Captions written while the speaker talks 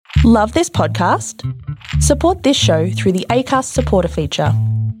Love this podcast? Support this show through the Acast supporter feature.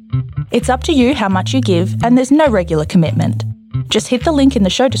 It's up to you how much you give, and there's no regular commitment. Just hit the link in the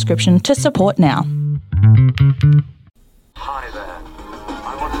show description to support now. Hi there.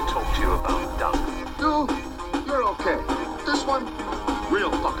 I want to talk to you about duck. No, you're okay. This one,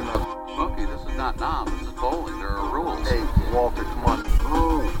 real fucking ugly. Mookie, this is not Nam. This is bowling. There are rules. Hey, Walter, come on.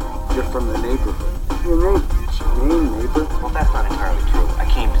 Oh, you're from the neighborhood. Your neighbor? Well, that's not entirely true. I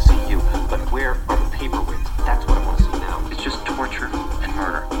came to see you, but where are the paperweights? That's what I want to see now. It's just torture and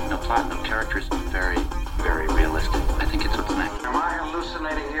murder. No platinum characters. Very, very realistic. I think it's what's next. Am I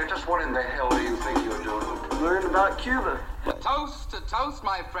hallucinating here? Just what in the hell do you think you're doing? Learn about Cuba. Toast,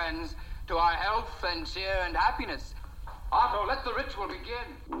 my friends, to our health and cheer and happiness. Otto, let the ritual begin.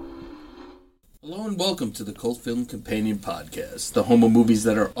 Hello and welcome to the Cult Film Companion Podcast, the home of movies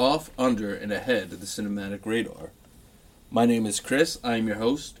that are off, under, and ahead of the cinematic radar. My name is Chris. I am your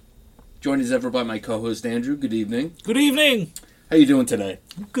host. Joined as ever by my co-host Andrew. Good evening. Good evening. How you doing today?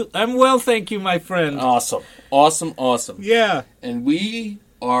 Good. I'm well, thank you, my friend. Awesome. Yeah. And we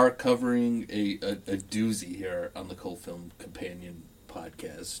are covering a doozy here on the Cult Film Companion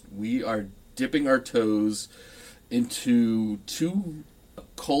Podcast. We are dipping our toes into two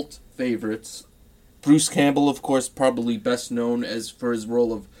cult favorites. Bruce Campbell, of course, probably best known as for his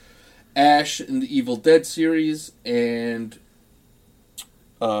role of Ash in the Evil Dead series, and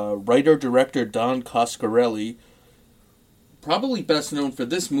writer-director Don Coscarelli, probably best known for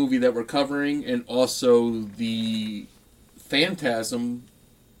this movie that we're covering, and also the Phantasm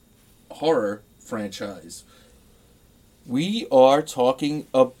horror franchise. We are talking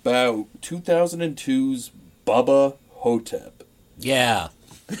about 2002's Bubba Ho-Tep. Yeah.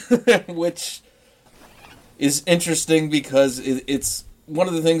 Which is interesting because it's one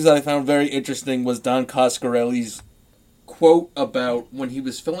of the things that I found very interesting was Don Coscarelli's quote about when he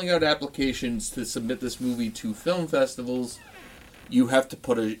was filling out applications to submit this movie to film festivals, you have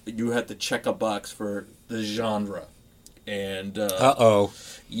to check a box for the genre. And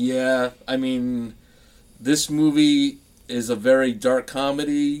yeah, I mean, this movie is a very dark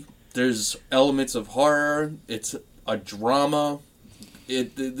comedy. There's elements of horror. It's a drama.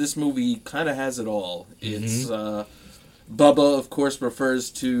 This movie kind of has it all. It's Bubba, of course, refers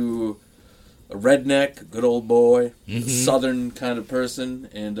to a redneck, good old boy, a southern kind of person,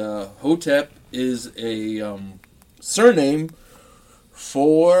 and Ho-Tep is a surname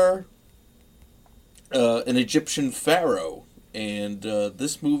for an Egyptian pharaoh. And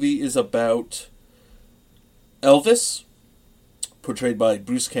this movie is about Elvis, portrayed by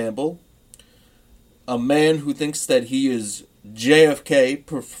Bruce Campbell, a man who thinks that he is JFK,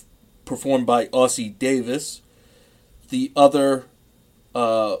 performed by Ossie Davis. The other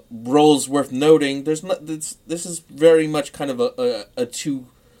roles worth noting, this is very much kind of a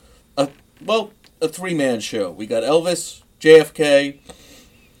three-man show. We got Elvis, JFK,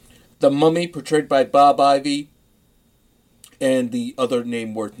 the Mummy, portrayed by Bob Ivy, and the other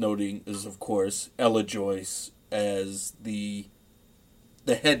name worth noting is, of course, Ella Joyce as the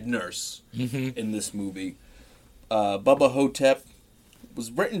head nurse in this movie. Bubba Ho-Tep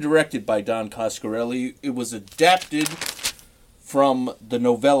was written and directed by Don Coscarelli. It was adapted from the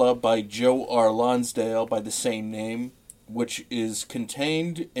novella by Joe R. Lonsdale by the same name, which is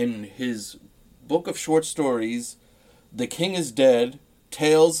contained in his book of short stories, The King is Dead,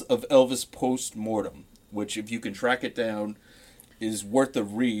 Tales of Elvis Post-Mortem, which, if you can track it down, is worth a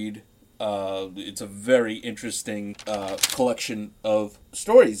read. It's a very interesting collection of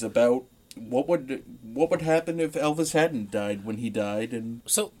stories about what would happen if Elvis hadn't died when he died. And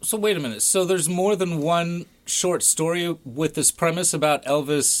So wait a minute. So there's more than one short story with this premise about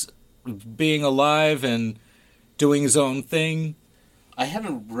Elvis being alive and doing his own thing? I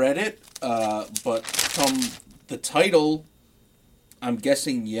haven't read it, but from the title, I'm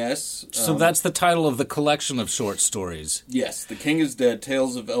guessing yes. So that's the title of the collection of short stories. Yes, The King is Dead,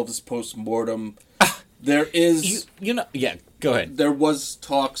 Tales of Elvis Post-Mortem. There is... Yeah, go ahead. There was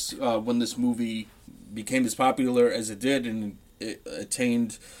talks when this movie became as popular as it did and it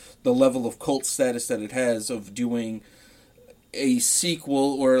attained the level of cult status that it has, of doing a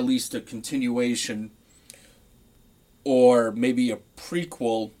sequel or at least a continuation or maybe a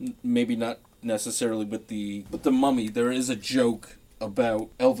prequel, maybe not necessarily with the Mummy. There is a joke about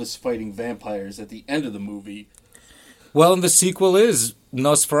Elvis fighting vampires at the end of the movie. Well, and the sequel is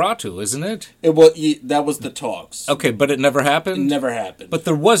Nosferatu, isn't it? That was the talks. Okay, but it never happened? It never happened. But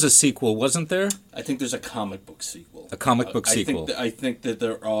there was a sequel, wasn't there? I think there's a comic book sequel. A comic book sequel. I think that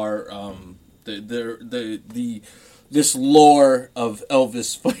there are this lore of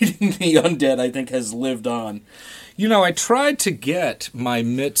Elvis fighting the undead, I think, has lived on. I tried to get my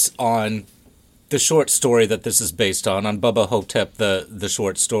mitts on the short story that this is based on Bubba Ho-Tep, the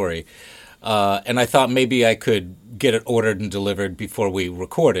short story. And I thought maybe I could get it ordered and delivered before we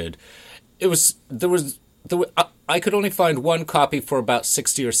recorded. I could only find one copy for about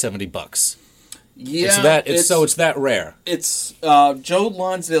 $60 or $70. Yeah, it's that rare. It's Joe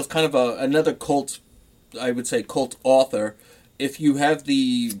Lonsdale's kind of another cult, I would say, cult author. If you have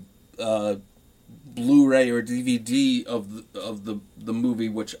the Blu-ray or DVD of the movie,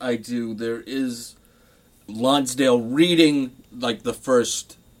 which I do, there is Lonsdale reading like the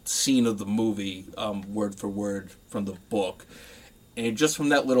first scene of the movie, word for word from the book, and just from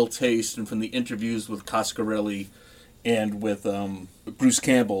that little taste and from the interviews with Coscarelli and with Bruce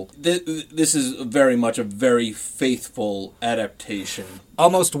Campbell, this is very much a very faithful adaptation.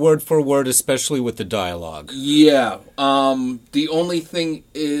 Almost word for word, especially with the dialogue. Yeah. The only thing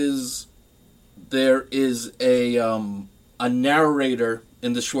is there is a narrator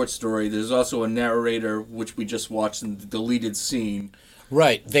in the short story. There's also a narrator, which we just watched in the deleted scene.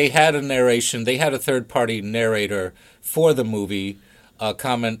 Right. They had a narration. They had a third-party narrator for the movie,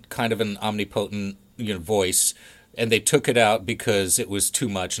 kind of an omnipotent voice, and they took it out because it was too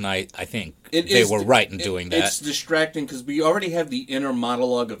much, and I think they were right in doing that. It's distracting because we already have the inner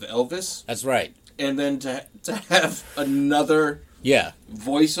monologue of Elvis. That's right. And then to have another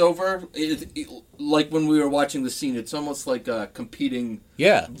voiceover, like when we were watching the scene, it's almost like competing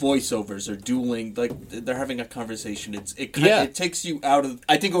voiceovers or dueling, like they're having a conversation. It takes you out of...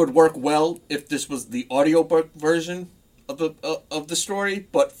 I think it would work well if this was the audiobook version of the story,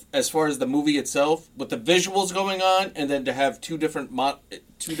 but as far as the movie itself, with the visuals going on, and then to have two different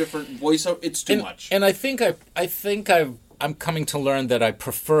voiceovers, it's too much. And I think I'm coming to learn that I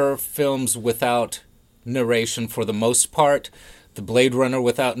prefer films without narration for the most part. The Blade Runner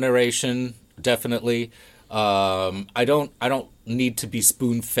without narration, definitely. I don't need to be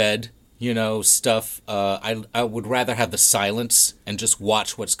spoon-fed, stuff. I would rather have the silence and just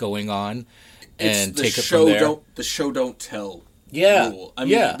watch what's going on and take it from there. The show don't tell. Yeah. Rule. I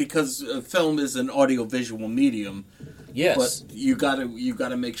mean, because film is an audio-visual medium. Yes. But you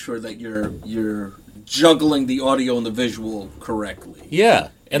gotta make sure that you're juggling the audio and the visual correctly. Yeah.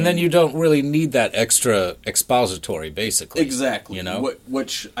 And then you don't really need that extra expository, basically. Exactly.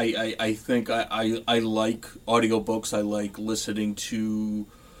 Which I think I like audiobooks. I like listening to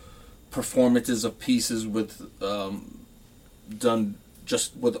performances of pieces with done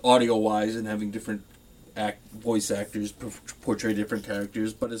just with audio-wise and having different voice actors portray different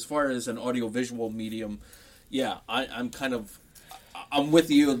characters. But as far as an audio-visual medium, I'm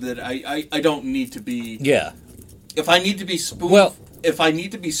with you that I don't need to be... Yeah. If I need to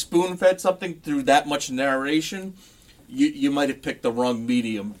be spoon-fed something through that much narration, you might have picked the wrong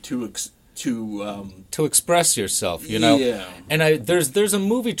medium to express yourself, Yeah. And there's a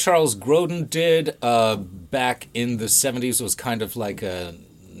movie Charles Grodin did back in the 70s. It was kind of like a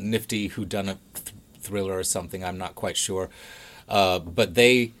nifty whodunit thriller or something. I'm not quite sure. But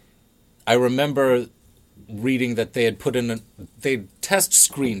I remember reading that they had they test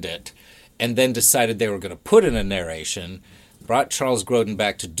screened it and then decided they were going to put in a narration, brought Charles Grodin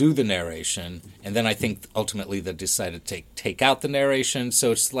back to do the narration, and then I think ultimately they decided to take out the narration. So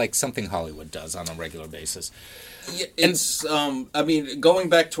it's like something Hollywood does on a regular basis. Yeah, it's going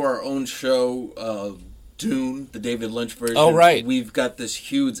back to our own show, Dune, the David Lynch version. Oh, right. We've got this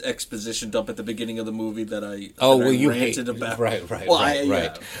huge exposition dump at the beginning of the movie that I ranted about. Right.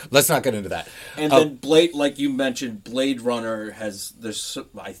 Let's not get into that. And then Blade, like you mentioned, Blade Runner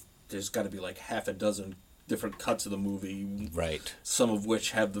there's got to be like half a dozen different cuts of the movie, right? Some of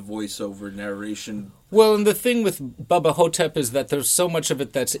which have the voiceover narration. Well, and the thing with Bubba Ho-Tep is that there's so much of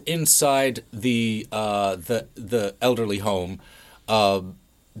it that's inside the elderly home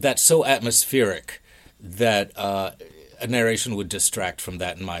that's so atmospheric that a narration would distract from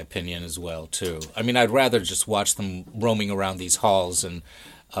that, in my opinion, as well, too. I mean, I'd rather just watch them roaming around these halls and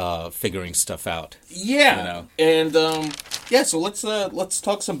figuring stuff out. Yeah, and so let's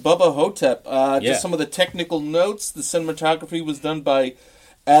talk some Bubba Ho-Tep. Just some of the technical notes. The cinematography was done by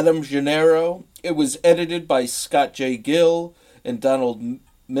Adam Gennaro. It was edited by Scott J. Gill and Donald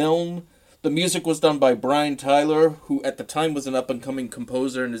Milne. The music was done by Brian Tyler, who at the time was an up-and-coming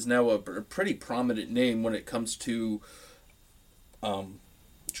composer and is now a pretty prominent name when it comes to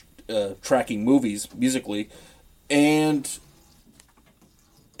tracking movies musically. And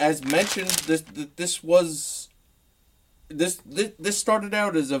as mentioned, this started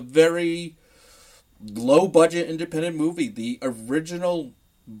out as a very low-budget independent movie. The original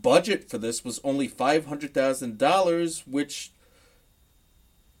budget for this was only $500,000, which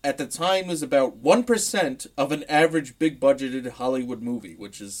at the time was about 1% of an average big-budgeted Hollywood movie,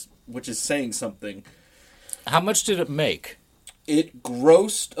 which is saying something. How much did it make? It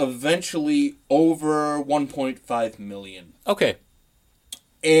grossed eventually over 1.5 million. Okay.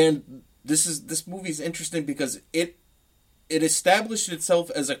 And this movie is interesting because it established itself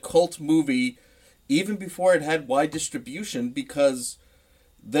as a cult movie even before it had wide distribution, because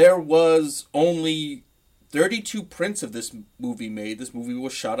there was only 32 prints of this movie made. This movie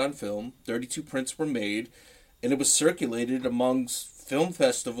was shot on film. 32 prints were made, and it was circulated amongst film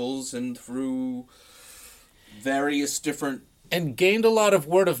festivals and through various different... And gained a lot of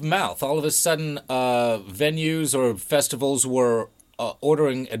word of mouth. All of a sudden, venues or festivals were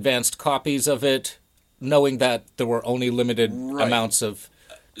ordering advanced copies of it, knowing that there were only limited amounts of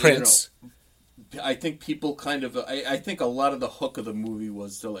prints. I think people kind of... I think a lot of the hook of the movie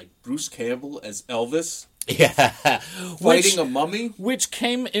was they're like Bruce Campbell as Elvis. Yeah. Fighting a mummy. Which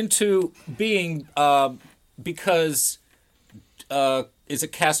came into being because... is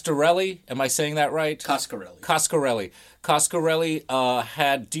it Coscarelli? Am I saying that right? Coscarelli. Coscarelli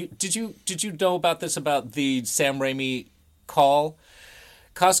had... Did you know about this, about the Sam Raimi call?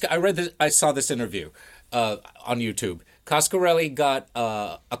 I saw this interview on YouTube. Coscarelli got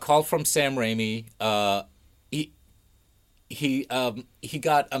a call from Sam Raimi. He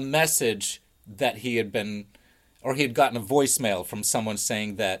got a message that he had gotten a voicemail from someone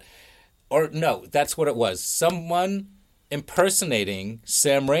saying that, or no, that's what it was. Someone impersonating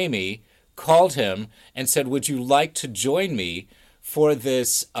Sam Raimi called him and said, "Would you like to join me for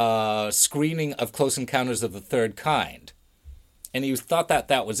this screening of Close Encounters of the Third Kind?" And he thought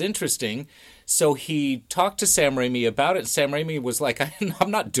that was interesting, so he talked to Sam Raimi about it. Sam Raimi was like, "I'm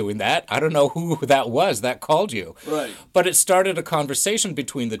not doing that. I don't know who that was that called you." Right. But it started a conversation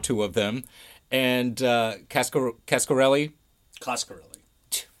between the two of them, and Coscarelli.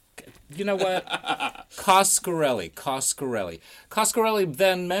 You know what? Coscarelli. Coscarelli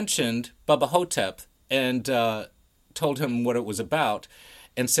then mentioned Bubba Ho-Tep and told him what it was about.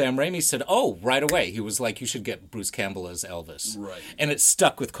 And Sam Raimi said, "Oh, right away." He was like, "You should get Bruce Campbell as Elvis." Right. And it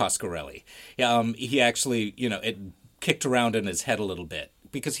stuck with Coscarelli. He actually, it kicked around in his head a little bit,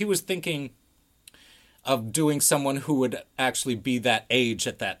 because he was thinking of doing someone who would actually be that age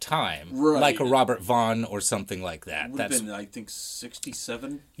at that time. Right. Like a Robert Vaughn or something like that. Would have been, I think,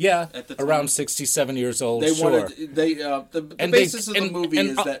 67? Yeah, at the time. Around 67 years old, They sure. wanted... the basis of the movie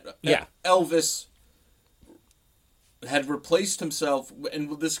is that Elvis had replaced himself,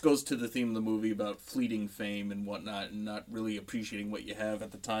 and this goes to the theme of the movie about fleeting fame and whatnot, and not really appreciating what you have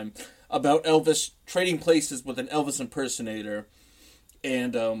at the time, about Elvis trading places with an Elvis impersonator,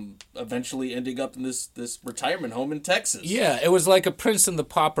 and eventually ending up in this retirement home in Texas. Yeah, it was like a Prince and the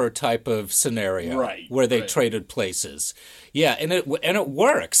Pauper type of scenario, right? Where they traded places. Yeah, and it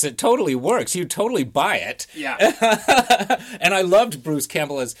works. It totally works. You totally buy it. Yeah. And I loved Bruce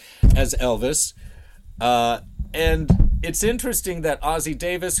Campbell as Elvis. And it's interesting that Ossie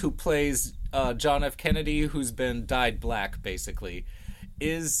Davis, who plays John F. Kennedy, who's been dyed black basically,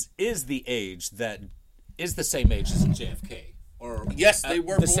 is the age that is the same age as JFK. Or yes, they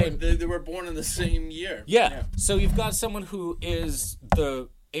were born. Same. They were born in the same year. Yeah. So you've got someone who is the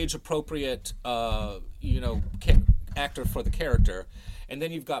age appropriate, actor for the character, and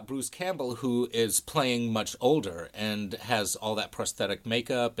then you've got Bruce Campbell, who is playing much older and has all that prosthetic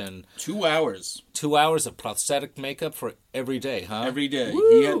makeup and 2 hours. 2 hours of prosthetic makeup for every day, huh? Every day.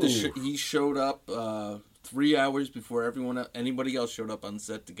 Woo! He showed up 3 hours before anybody else showed up on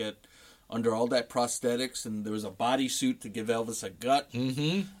set to get under all that prosthetics, and there was a bodysuit to give Elvis a gut.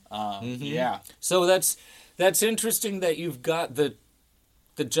 Mm-hmm. Yeah. So that's interesting that you've got the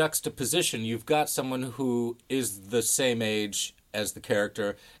juxtaposition. You've got someone who is the same age as the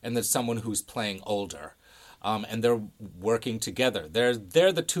character, and then someone who's playing older, and they're working together. They're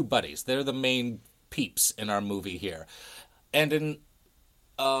the two buddies. They're the main peeps in our movie here, and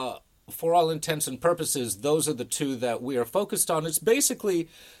for all intents and purposes, those are the two that we are focused on. It's basically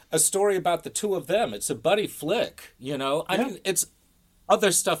a story about the two of them. It's a buddy flick, I mean, it's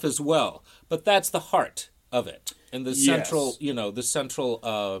other stuff as well, but that's the heart of it, and the central, the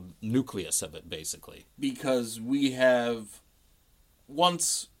central nucleus of it, basically. Because we have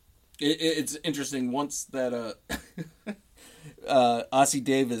it's interesting once that Ossie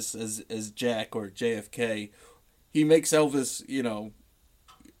Davis as Jack or JFK, he makes Elvis,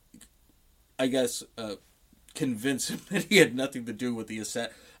 I guess, convince him that he had nothing to do with the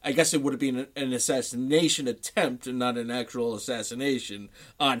I guess it would have been an assassination attempt and not an actual assassination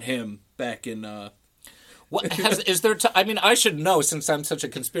on him back in... What is there? I mean, I should know since I'm such a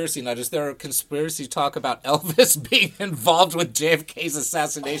conspiracy nut. Is there a conspiracy talk about Elvis being involved with JFK's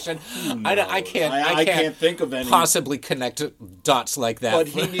assassination? No, I can't think of any. Possibly connect dots like that. But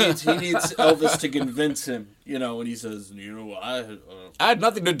he needs Elvis to convince him. And he says, I had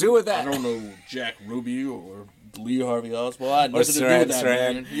nothing to do with that. I don't know Jack Ruby or Lee Harvey Oswald. I had nothing to do with that,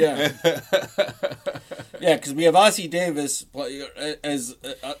 man. Yeah. Yeah, because we have Ossie Davis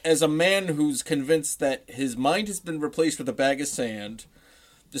as a man who's convinced that his mind has been replaced with a bag of sand.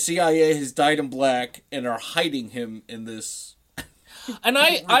 The CIA has dyed him black and are hiding him in this. And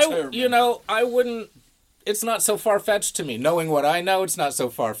I wouldn't. It's not so far-fetched to me. Knowing what I know, it's not so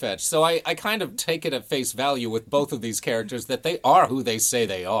far-fetched. So I kind of take it at face value with both of these characters that they are who they say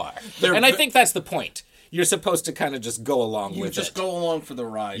they are. And I think that's the point. You're supposed to kind of just go along with it. You just go along for the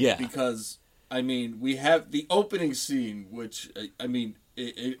ride. Yeah. Because, we have the opening scene, which,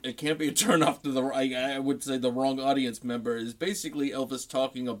 it can't be a turn-off to I would say the wrong audience member, is basically Elvis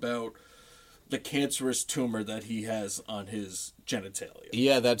talking about the cancerous tumor that he has on his genitalia.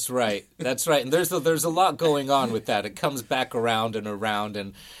 Yeah, that's right. That's right. And there's a lot going on with that. It comes back around and around,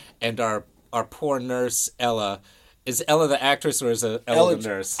 and our poor nurse Ella. Is Ella the actress or is Ella the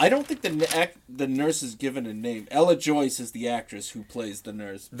nurse? I don't think the nurse is given a name. Ella Joyce is the actress who plays the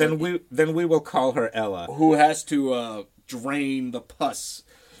nurse. Then we will call her Ella, who has to drain the pus.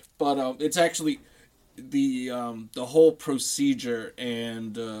 But it's actually the whole procedure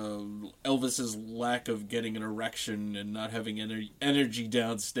and Elvis's lack of getting an erection and not having energy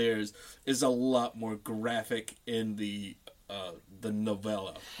downstairs is a lot more graphic in the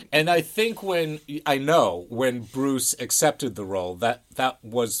novella. And I think when Bruce accepted the role, that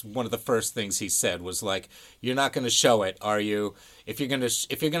was one of the first things he said was like, "You're not going to show it, are you? If you're going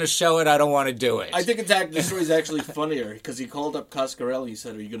to show it, I don't want to do it." I think the story's actually funnier because he called up Coscarelli. He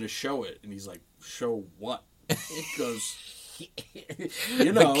said, "Are you going to show it?" And he's like, "Show what?" He goes,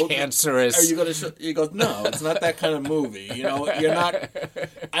 the cancerous. Are you going to show? He goes, "No, it's not that kind of movie. You're not."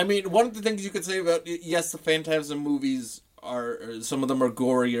 I mean, one of the things you could say about the Phantasm movies are some of them are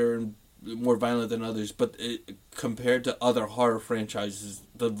gorier and more violent than others, but compared to other horror franchises,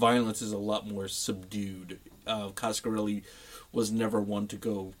 the violence is a lot more subdued. Coscarelli was never one to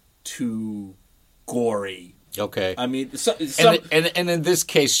go too gory. Okay. I mean, and in this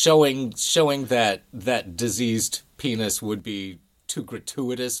case, showing that diseased penis would be too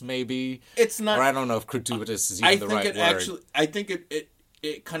gratuitous, maybe. It's not. Or I don't know if gratuitous is even the right word. I think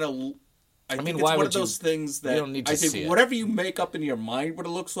it kind of. I mean, it's why one of those things that I think whatever you make up in your mind what it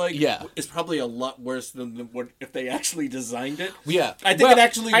looks like is probably a lot worse than what if they actually designed it. Yeah. I think it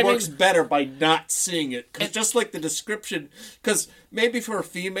actually works better by not seeing it. Because just like the description, because maybe for a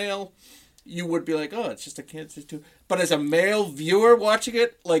female, you would be like, oh, it's just a cancer too. But as a male viewer watching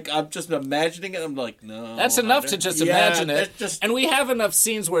it, like, I'm just imagining it, I'm like, no. That's enough to just imagine it. And we have enough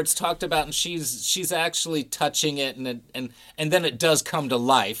scenes where it's talked about and she's actually touching it and then it does come to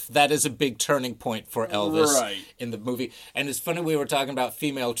life. That is a big turning point for Elvis in the movie. And it's funny we were talking about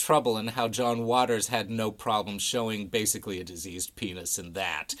female trouble and how John Waters had no problem showing basically a diseased penis in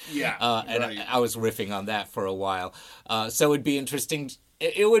that. Yeah. I was riffing on that for a while. So it would be interesting.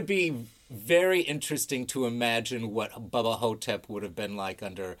 It would be very interesting to imagine what Bubba Ho-Tep would have been like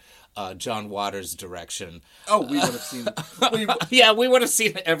under John Waters' direction. Oh, we would have seen. We would have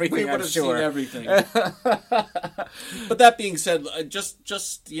seen everything. We would have seen everything. But that being said, just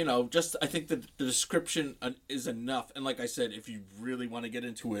I think that the description is enough. And like I said, if you really want to get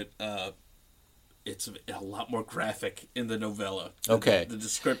into it, it's a lot more graphic in the novella. Okay. The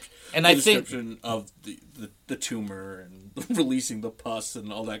description, and the description of the tumor and releasing the pus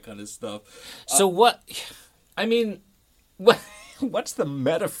and all that kind of stuff. So what's the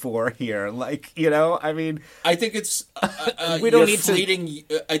metaphor here? Like, I mean, I think it's we don't need fleeting.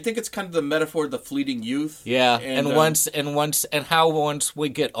 I think it's kind of the metaphor of the fleeting youth. Yeah, and once we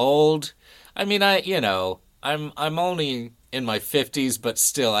get old, I mean, I'm only in my 50s, but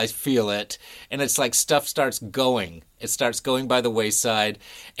still I feel it. And it's like stuff starts going. It starts going by the wayside,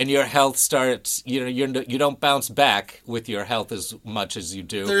 and your health starts, you don't bounce back with your health as much as you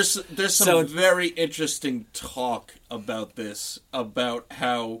do. There's some very interesting talk about this, about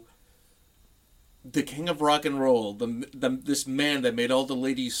how the king of rock and roll, this man that made all the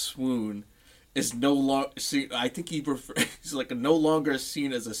ladies swoon, is no longer seen. I think he's like no longer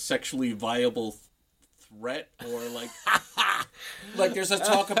seen as a sexually viable threat, or like there's a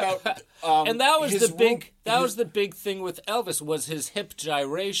talk about and that was the big thing with Elvis was his hip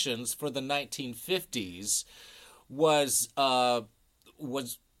gyrations for the 1950s was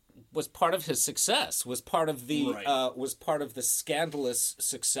was part of his success, was part of the Right. was part of the scandalous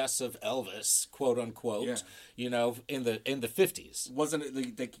success of Elvis, quote unquote. Yeah. You know, in the 50s. Wasn't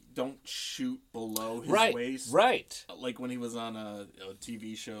it they don't shoot below his Right. waist? Right. Like when he was on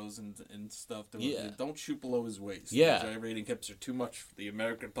TV shows and stuff. Yeah. Don't shoot below his waist. Yeah. Those rating hips are too much for the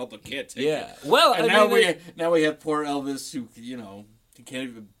American public. Can't take Yeah. it. Well, And I mean, now we have poor Elvis who he can't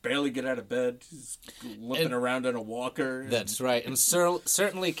even barely get out of bed. He's limping around on a walker. that's right, and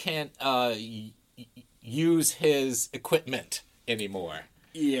certainly can't use his equipment anymore.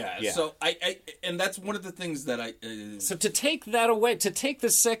 Yeah. Yeah. So and that's one of the things that So to take that away, to take the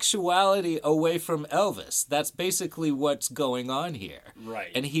sexuality away from Elvis, that's basically what's going on here.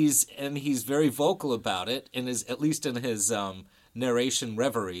 Right. And he's very vocal about it, at least in his narration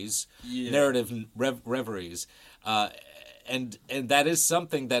reveries, narrative reveries, and that is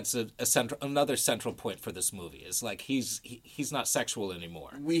something that's another central point for this movie. Is like he's not sexual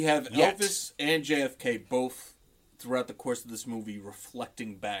anymore. we have Yet. Elvis and JFK both throughout the course of this movie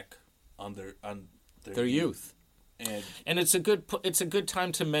reflecting back on their Youth. And it's a good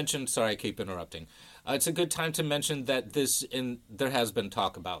time to mention. Sorry, I keep interrupting. It's a good time to mention that there has been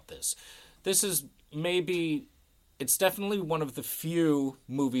talk about this. This is it's definitely one of the few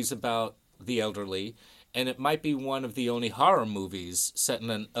movies about the elderly, and it might be one of the only horror movies set in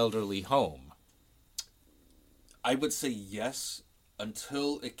an elderly home. I would say yes,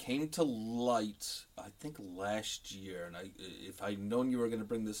 until it came to light, I think last year, and if I'd known you were going to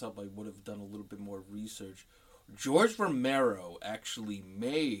bring this up, I would have done a little bit more research. George Romero actually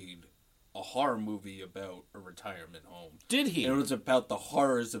made a horror movie about a retirement home. Did he? And it was about the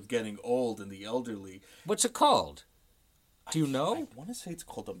horrors of getting old and the elderly. What's it called? Do you know? I want to say it's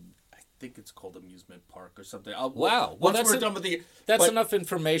called I think it's called Amusement Park or something. Wow. Once we're done with that's enough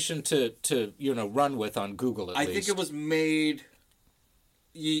information to run with on Google at least. I think it was made.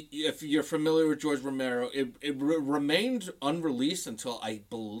 If you're familiar with George Romero, it remained unreleased until I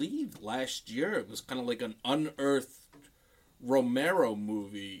believe last year. It was kind of like an unearthed Romero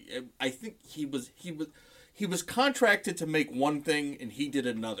movie. I think he was contracted to make one thing and he did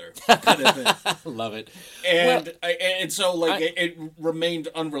another kind of thing. Love it. And so it remained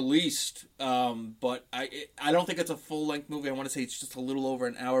unreleased. But I don't think it's a full length movie. I want to say it's just a little over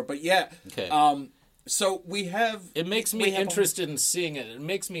an hour. But yeah. Okay. So we have. It makes me interested in seeing it. It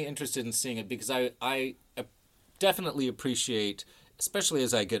makes me interested in seeing it because I definitely appreciate, especially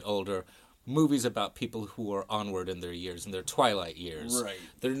as I get older, movies about people who are onward in their years, in their twilight years. Right.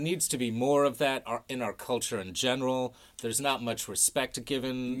 There needs to be more of that in our culture in general. There's not much respect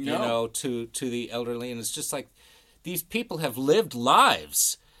given, to the elderly, and it's just like these people have lived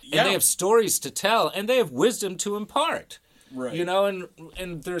lives, and they have stories to tell, and they have wisdom to impart. Right.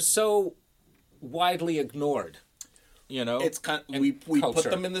 And they're so widely ignored. It's kind of, we put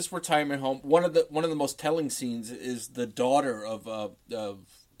them in this retirement home. One of the most telling scenes is the daughter of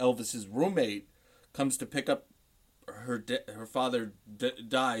Elvis's roommate comes to pick up her father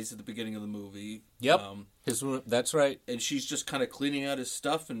dies at the beginning of the movie. Yep. That's right. And she's just kind of cleaning out his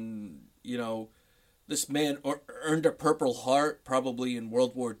stuff, and this man earned a Purple Heart probably in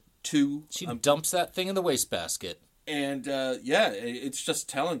World War II. She dumps that thing in the wastebasket. And it's just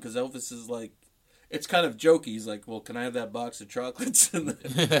telling because Elvis is like. It's kind of jokey. He's like, well, can I have that box of chocolates? And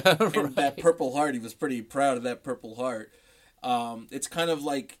that Purple Heart, he was pretty proud of that Purple Heart. It's kind of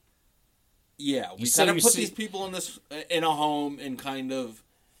like, we kind of put these people in a home and kind of,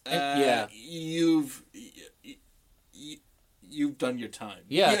 you've done your time.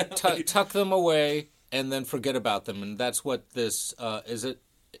 Yeah, tuck them away and then forget about them. And that's what this, is it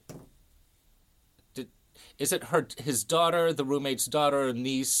his daughter, the roommate's daughter,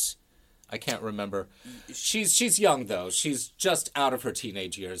 niece? I can't remember. She's young though. She's just out of her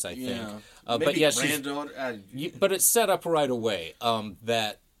teenage years, I think. Yeah. But yeah, granddaughter. But it's set up right away.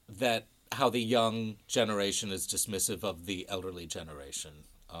 That how the young generation is dismissive of the elderly generation.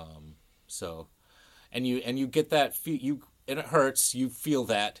 And you get that and it hurts. You feel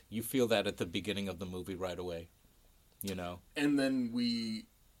that at the beginning of the movie right away. And then we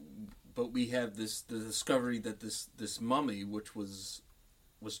have the discovery that this mummy, which was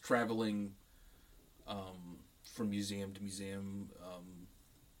traveling from museum to museum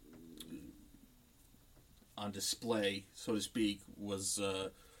on display, so to speak, was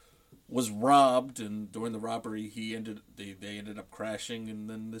robbed, and during the robbery they ended up crashing, and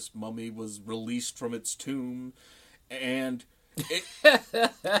then this mummy was released from its tomb, and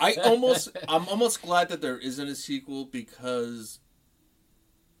I'm almost glad that there isn't a sequel, because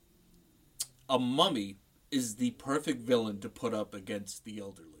a mummy is the perfect villain to put up against the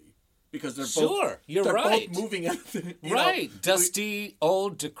elderly. because they're You're both right. moving. Right, dusty,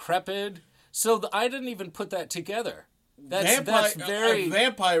 old, decrepit. So I didn't even put that together. That's very a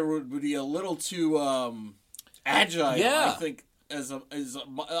vampire would be a little too agile. Yeah. I think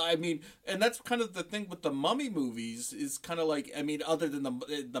I mean, and that's kind of the thing with the Mummy movies is kind of like, I mean, other than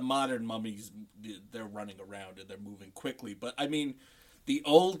the modern mummies, they're running around and they're moving quickly. But I mean, the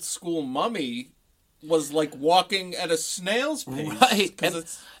old school Mummy was like walking at a snail's pace. Right.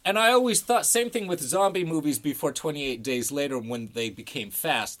 And I always thought, same thing with zombie movies before 28 Days Later, when they became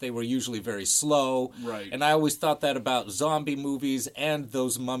fast, they were usually very slow. Right. And I always thought that about zombie movies and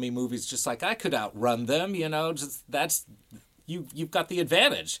those mummy movies, just like I could outrun them, You've got the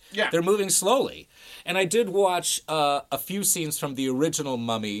advantage. Yeah. They're moving slowly. And I did watch a few scenes from the original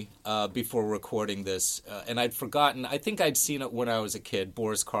Mummy before recording this, and I'd forgotten. I think I'd seen it when I was a kid,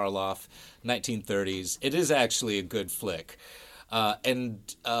 Boris Karloff, 1930s. It is actually a good flick. And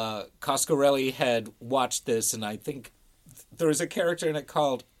Coscarelli had watched this, and I think there was a character in it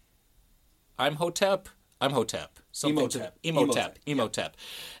called I'm Ho-Tep. Emotep.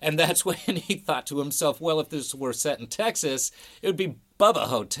 And that's when he thought to himself, well, if this were set in Texas, it would be Bubba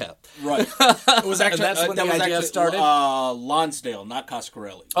Ho-Tep. Right. It was actually, and that's when the idea started? Lonsdale, not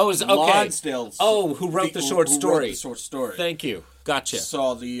Coscarelli. Oh, it was, okay. Lonsdale. Oh, who wrote the short story. Wrote the short story. Thank you. Gotcha.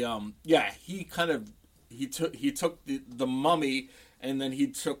 So he took the Mummy, and then he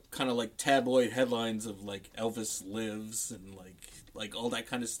took kind of like tabloid headlines of like Elvis lives and like all that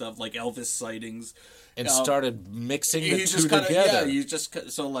kind of stuff, like Elvis sightings. And started mixing the two together. together.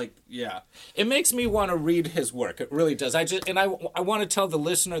 It makes me want to read his work. It really does. I want to tell the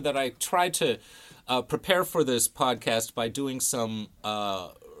listener that I tried to prepare for this podcast by doing some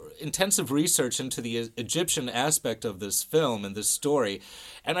intensive research into the Egyptian aspect of this film and this story,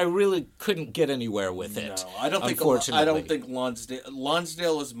 and I really couldn't get anywhere with it. No, I don't think. Unfortunately, I don't think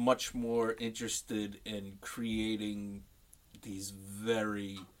Lonsdale is much more interested in creating these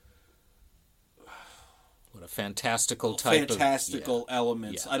very. What a fantastical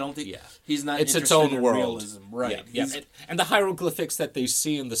elements. Yeah. I don't think Yeah. he's not It's interested its own in world. realism. Right. Yeah. And the hieroglyphics that they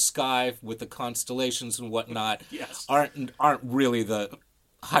see in the sky with the constellations and whatnot Yes. aren't really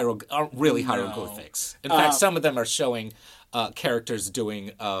hieroglyphics. In fact, some of them are showing characters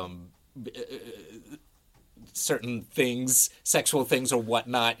doing certain things, sexual things or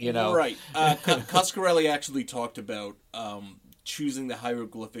whatnot, Right. Coscarelli actually talked about choosing the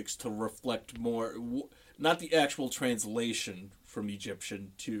hieroglyphics to reflect more, not the actual translation from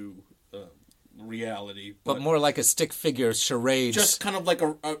Egyptian to reality, but more like a stick figure charade. Just kind of like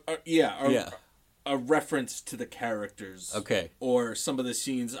a reference to the characters. Okay. Or some of the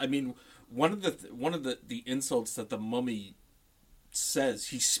scenes. I mean, one of the insults that the Mummy says,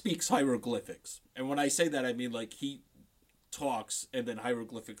 he speaks hieroglyphics. And when I say that, I mean like he talks and then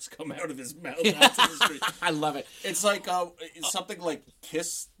hieroglyphics come out of his mouth onto the street. I love it. It's like something like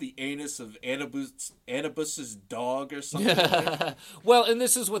kiss the anus of Anubis's dog or something. Like. Well, and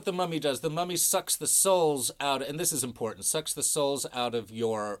this is what the Mummy does. The Mummy sucks the souls out, and this is important, sucks the souls out of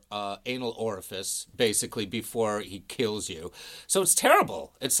your anal orifice, basically, before he kills you. So it's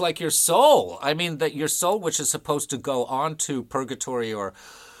terrible. It's like your soul. I mean, that your soul, which is supposed to go on to purgatory or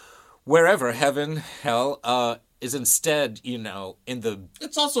wherever, heaven, hell, is instead, in the...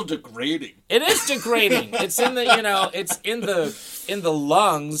 It's also degrading. It is degrading. It's in the, it's in the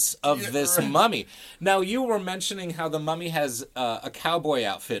lungs of this mummy. Now, you were mentioning how the mummy has a cowboy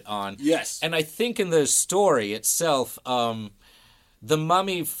outfit on. Yes. And I think in the story itself, the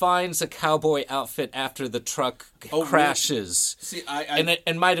mummy finds a cowboy outfit after the truck crashes. Really? See,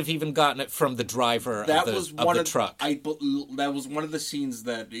 and might have even gotten it from the driver of the truck. That was one of the scenes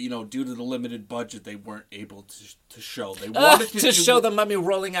that, due to the limited budget, they weren't able to show. They wanted to show the mummy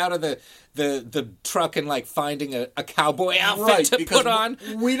rolling out of the truck and like finding a cowboy outfit to put on.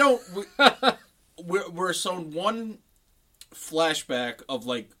 We're shown one flashback of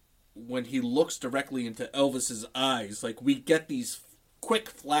like when he looks directly into Elvis's eyes. Like we get these quick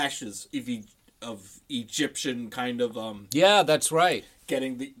flashes of Egyptian kind of yeah, that's right.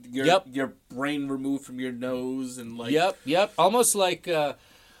 Getting your brain removed from your nose and like yep almost like an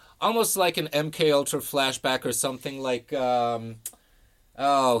MK Ultra flashback or something like Hugh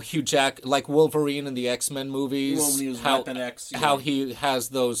Jack, like Wolverine in the X-Men movies. Well, when he was Weapon X, how he has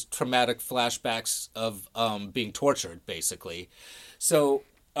those traumatic flashbacks of being tortured, basically. So.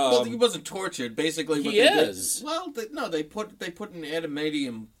 Well, he wasn't tortured. Basically, he is. They put an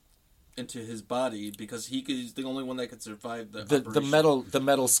adamantium into his body because he's the only one that could survive the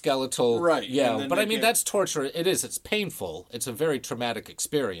metal skeletal. Right. Yeah, but I mean that's torture. It is. It's painful. It's a very traumatic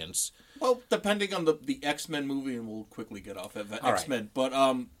experience. Well, depending on the X-Men movie, and we'll quickly get off of X-Men, right.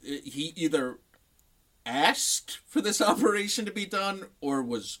 But he either asked for this operation to be done or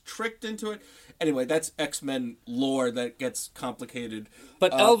was tricked into it. Anyway, that's X-Men lore that gets complicated.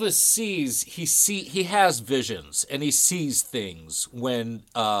 But Elvis he has visions, and he sees things when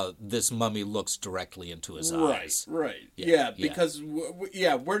this mummy looks directly into his eyes. Right. Yeah, because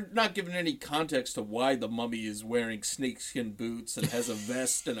we're not given any context to why the mummy is wearing snakeskin boots and has a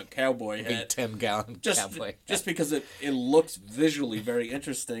vest and a cowboy hat. 10-gallon cowboy hat. Just because it looks visually very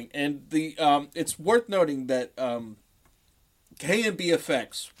interesting. And it's worth noting that K&B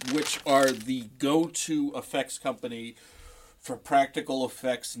Effects, which are the go-to effects company for practical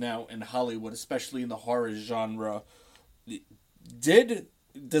effects now in Hollywood, especially in the horror genre, did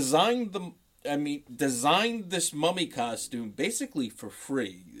design this mummy costume basically for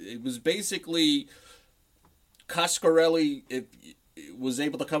free. It was basically Coscarelli was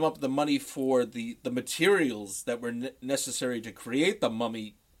able to come up with the money for the materials that were necessary to create the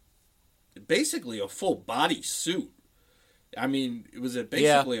mummy. Basically a full body suit. I mean, it was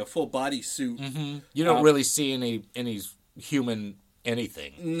basically a full body suit. Mm-hmm. You don't really see any human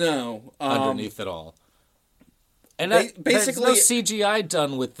anything. No, underneath it all. And basically, there's no CGI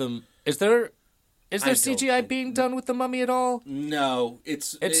done with them. Is there CGI being done with the mummy at all? No,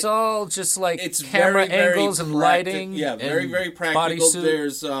 it's all just like it's camera very, angles very and lighting. Yeah, very very practical. Bodysuit.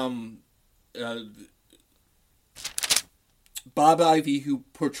 There's Bob Ivy, who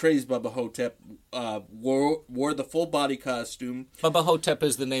portrays Bubba Ho-Tep, wore the full body costume. Bubba Ho-Tep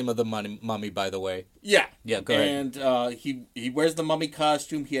is the name of the mummy, by the way. Yeah. Yeah, go ahead. And he wears the mummy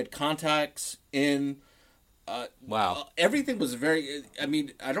costume. He had contacts in. Wow. Everything was very. I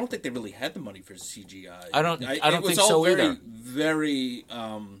mean, I don't think they really had the money for CGI. I don't think so either. Very.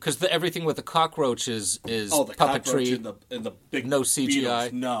 Because everything with the cockroaches is the puppetry. Cockroach and the big no CGI.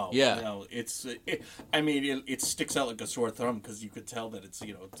 Beetles. No. Yeah. No. It sticks out like a sore thumb because you could tell that it's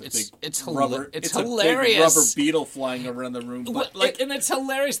it's rubber. It's a hilarious. big rubber beetle flying around the room. But and it's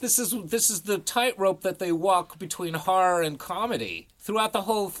hilarious. This is the tightrope that they walk between horror and comedy throughout the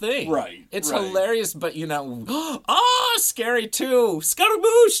whole thing. Right. It's hilarious, but scary too.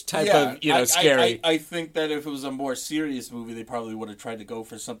 Scaramouche type of scary. I think that if it was a more serious movie, they probably would have tried to go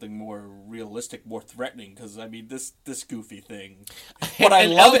for something more realistic, more threatening. Because I mean, this goofy thing. But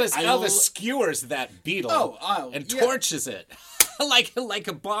Elvis skewers that beetle and torches it. like a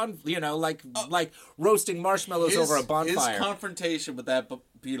like roasting marshmallows over a bonfire. His confrontation with that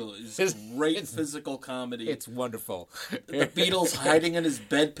beetle is great physical comedy. It's wonderful. The beetle's hiding in his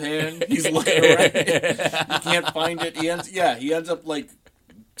bedpan. He's looking around. He can't find it. He ends up like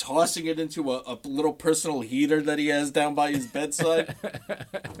tossing it into a little personal heater that he has down by his bedside.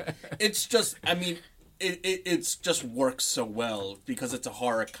 It's just, I mean, it's just works so well because it's a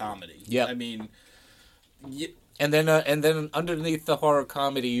horror comedy. Yeah, I mean. And then underneath the horror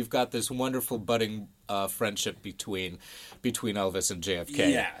comedy, you've got this wonderful budding friendship between Elvis and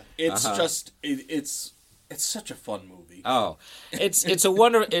JFK. Yeah, it's just it's such a fun movie. Oh, it's a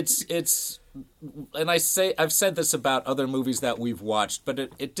wonder. It's and I've said this about other movies that we've watched, but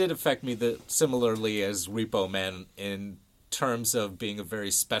it did affect me similarly as Repo Man in terms of being a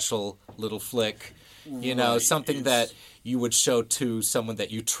very special little flick. You know, something that you would show to someone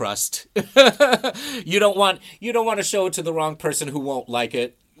that you trust. You don't want to show it to the wrong person who won't like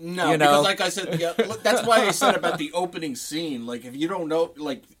it. No, because like I said, that's why I said about the opening scene. Like, if you don't know,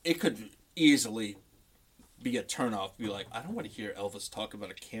 like, it could easily be a turnoff. Be like, I don't want to hear Elvis talk about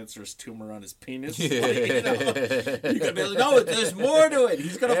a cancerous tumor on his penis. Like, you could be like, no, there's more to it.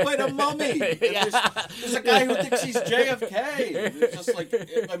 He's gonna fight a mummy. There's a guy who thinks he's JFK. It's just like,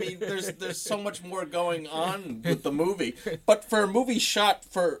 I mean, there's so much more going on with the movie. But for a movie shot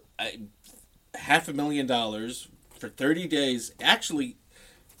for $500,000 for 30 days, actually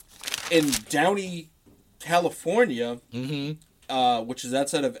in Downey, California. Mm-hmm. Which is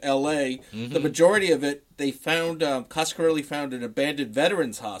outside of L.A., the majority of it, they found, Coscarelli found an abandoned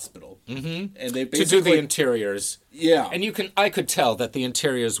veterans hospital. Mm-hmm. And they basically... To do the interiors. Yeah. And I could tell that the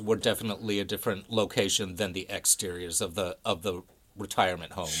interiors were definitely a different location than the exteriors of the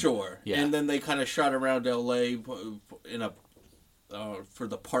retirement home. Sure. Yeah. And then they kind of shot around L.A. For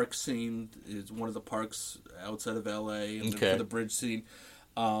the park scene. It's one of the parks outside of L.A. And then for the bridge scene.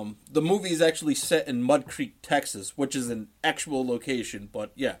 The movie is actually set in Mud Creek, Texas, which is an actual location,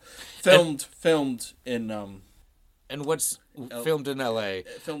 but filmed in and what's filmed in L.A.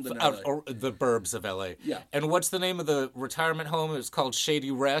 Filmed in L.A. Or the burbs of L.A. Yeah. And what's the name of the retirement home? It's called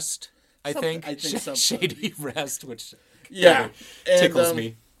Shady Rest. I think. I think something. Shady Rest, which And, tickles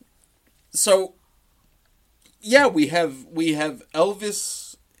me. So, yeah, we have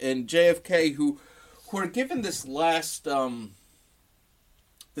Elvis and JFK who are given this last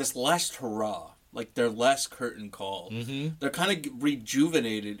hurrah, like their last curtain call. Mm-hmm. They're kind of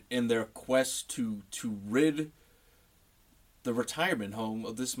rejuvenated in their quest to rid the retirement home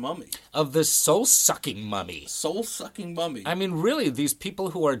of this mummy. Of this soul-sucking mummy. Soul-sucking mummy. I mean, really, these people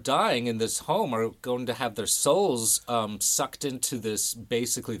who are dying in this home are going to have their souls sucked into this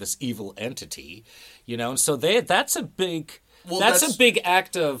evil entity, you know. And so that's a big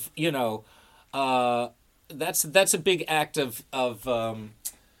act of, you know, that's a big act of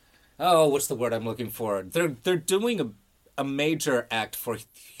what's the word I'm looking for? They're doing a major act for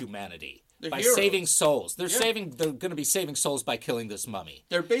humanity. By heroes. Saving souls. They're going to be saving souls by killing this mummy.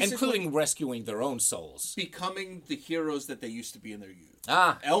 They're basically including rescuing their own souls. Becoming the heroes that they used to be in their youth.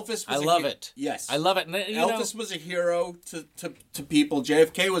 Elvis was it. Yes. I love it. Elvis was a hero to people.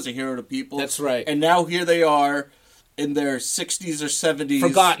 JFK was a hero to people. That's right. And now here they are in their 60s or 70s.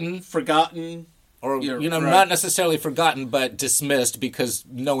 Forgotten. Or, not necessarily forgotten, but dismissed because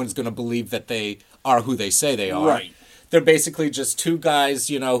no one's going to believe that they are who they say they are. Right. They're basically just two guys,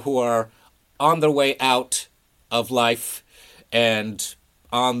 who are on their way out of life and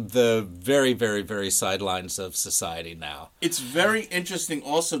on the very, very, very sidelines of society now. It's very interesting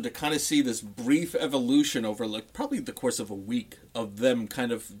also to kind of see this brief evolution over probably the course of a week of them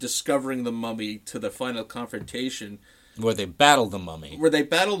kind of discovering the mummy to the final confrontation. Where they battle the mummy.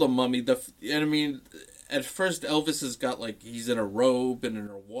 At first Elvis has got he's in a robe and in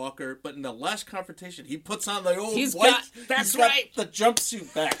a walker, but in the last confrontation he puts on the old he's got the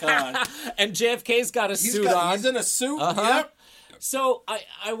jumpsuit back on. And JFK's got a suit on. He's in a suit. Uh-huh. Yep. So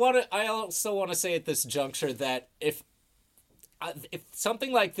I also want to say at this juncture that if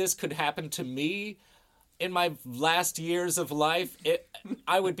something like this could happen to me in my last years of life,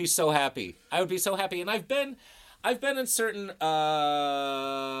 I would be so happy. And I've been in certain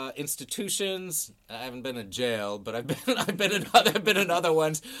institutions. I haven't been in jail, but I've been in other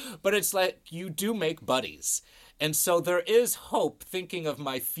ones. But it's like you do make buddies, and so there is hope. Thinking of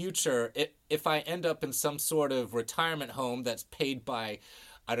my future, if I end up in some sort of retirement home that's paid by,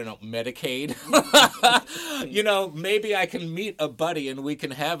 I don't know, Medicaid, maybe I can meet a buddy and we can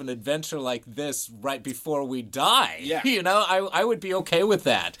have an adventure like this right before we die. Yeah. I would be okay with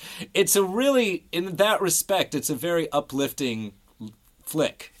that. It's in that respect, it's a very uplifting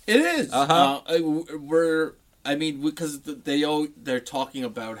flick. It is. Uh-huh. Because they're talking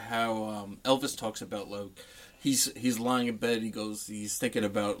about how Elvis talks about he's lying in bed. He's thinking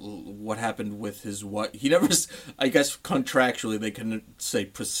about what happened with his wife. He never, I guess contractually they can say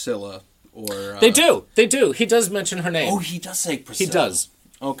Priscilla or... They do. He does mention her name. Oh, he does say Priscilla. He does.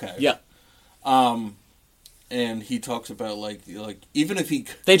 Okay. Yeah. And he talks about even if he...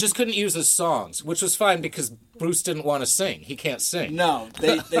 They just couldn't use his songs, which was fine because Bruce didn't want to sing. He can't sing. No,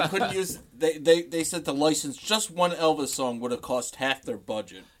 they couldn't use... They said to license just one Elvis song would have cost half their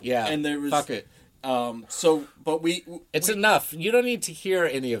budget. Yeah, and there was... Fuck it. It's enough. You don't need to hear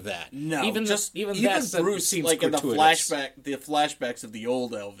any of that. No, even that Bruce seems in gratuitous. the flashbacks of the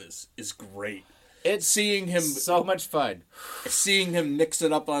old Elvis is great. It's seeing him so much fun. Seeing him mix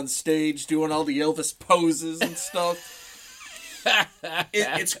it up on stage, doing all the Elvis poses and stuff.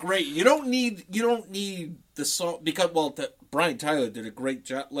 It's great. You don't need the song because Brian Tyler did a great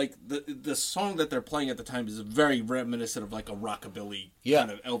job. The song that they're playing at the time is very reminiscent of a rockabilly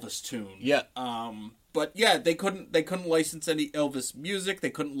kind of Elvis tune. Yeah. But yeah, they couldn't license any Elvis music.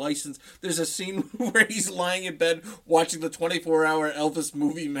 They couldn't license. There's a scene where he's lying in bed watching the 24-hour Elvis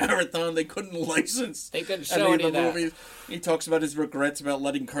movie marathon. They couldn't license. They couldn't show any of that. Movies. He talks about his regrets about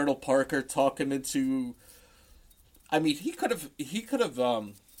letting Colonel Parker talk him into. I mean, he could have.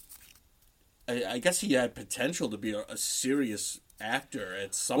 I guess he had potential to be a serious actor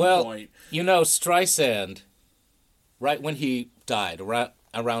at some point. Streisand, right when he died,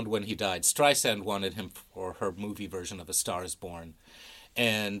 around when he died, Streisand wanted him for her movie version of A Star Is Born.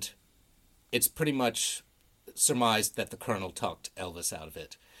 And it's pretty much surmised that the Colonel talked Elvis out of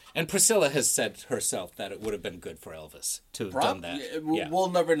it. And Priscilla has said herself that it would have been good for Elvis to have done that. Yeah. We'll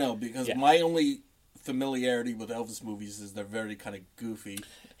never know because my only familiarity with Elvis movies is they're very kind of goofy.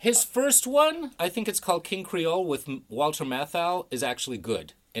 His first one, I think it's called King Creole with Walter Matthau, is actually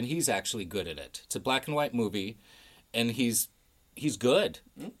good. And he's actually good at it. It's a black and white movie, and he's good.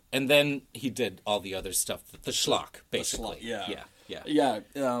 Mm. And then he did all the other stuff, the schlock, basically. Yeah.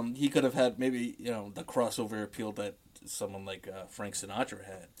 He could have had maybe, the crossover appeal that someone like Frank Sinatra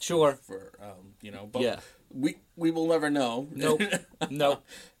had. Sure. But Yeah. we will never know. Nope. Nope.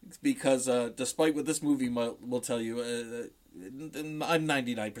 Because despite what this movie will tell you, I'm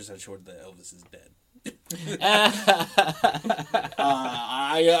 99% sure that Elvis is dead.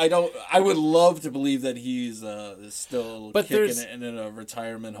 I would love to believe that he's still kicking it and in a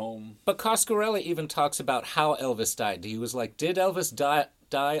retirement home. But Coscarelli even talks about how Elvis died. He was like, did Elvis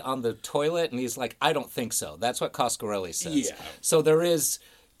die on the toilet? And he's like, I don't think so. That's what Coscarelli says. Yeah. So there is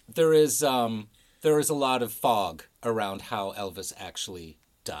a lot of fog around how Elvis actually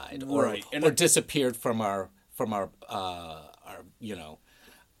died or disappeared from our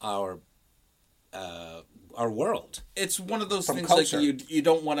world. It's one of those From things culture. like you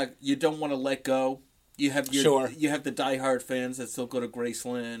don't want to let go. You have you have the diehard fans that still go to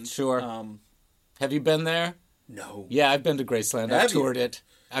Graceland. Sure. Have you been there? No. Yeah, I've been to Graceland. I've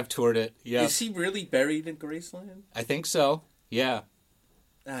toured it. Yeah. Is he really buried in Graceland? I think so. Yeah.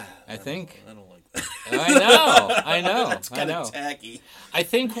 I think. I don't like that. I know. That's kind of tacky. I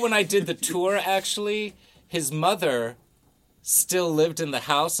think when I did the tour, actually, his mother still lived in the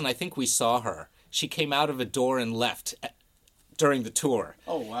house, and I think we saw her. She came out of a door and left during the tour.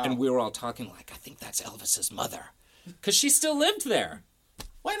 Oh, wow. And we were all talking like, I think that's Elvis's mother. Because she still lived there.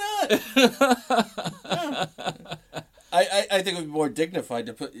 Why not? Yeah. I think it would be more dignified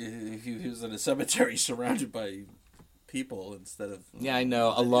to put if he was in a cemetery surrounded by people instead of yeah, I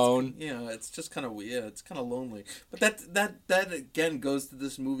know, alone. It's just kind of it's kind of lonely. But that again goes to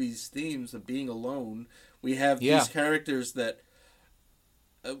this movie's themes of being alone. We have these characters that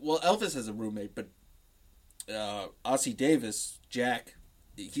Elvis has a roommate, but Ossie Davis, Jack,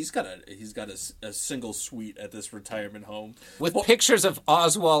 he's got a single suite at this retirement home with pictures of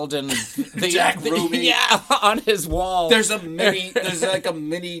Oswald and Jack Ruby on his wall. There's like a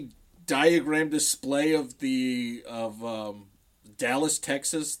mini diagram display of Dallas,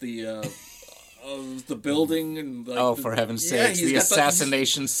 Texas, of the building and for heaven's sakes, the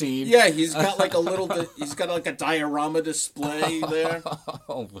assassination scene. Yeah, he's got like a diorama display there.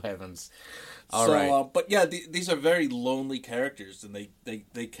 Oh heavens! All right. But yeah, these are very lonely characters, and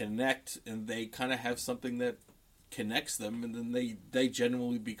they connect, and they kind of have something that connects them, and then they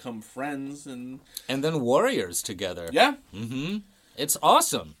genuinely become friends, and then warriors together. Yeah. Mm-hmm. It's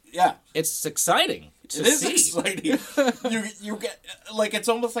awesome. Yeah. It's exciting to see. It is exciting. You get like it's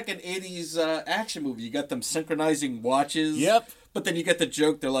almost like an 80s action movie. You got them synchronizing watches. Yep. But then you get the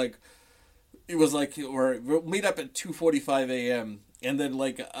joke. They're like, it was like, we'll meet up at 2:45 a.m. And then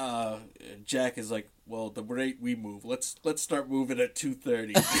like Jack is like, well, the rate we move, let's start moving at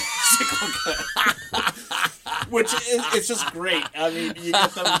 2:30. Which is it's just great. I mean,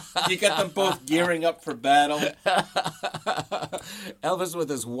 you get them both gearing up for battle. Elvis with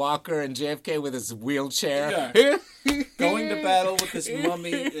his walker and JFK with his wheelchair. Yeah. Going to battle with this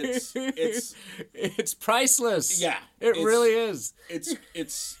mummy. It's priceless. Yeah, it really is.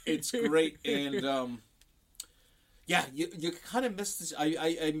 It's great, and yeah, you kind of miss this.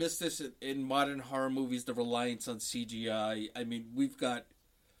 I miss this in modern horror movies. The reliance on CGI. I mean, we've got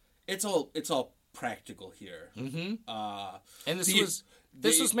it's all practical here. Mm-hmm. And this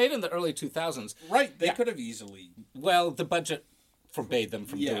was made in the early 2000s. Right, they could have easily. Well, the budget forbade them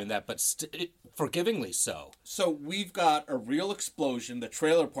from doing that, but forgivingly so. So we've got a real explosion, the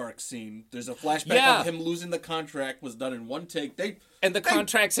trailer park scene. There's a flashback of him losing the contract, was done in one take. And the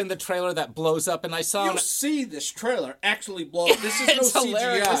contract's in the trailer that blows up, and I saw... You see this trailer actually blow up. This is no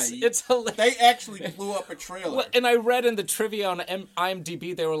hilarious. CGI. It's hilarious. They actually blew up a trailer. Well, and I read in the trivia on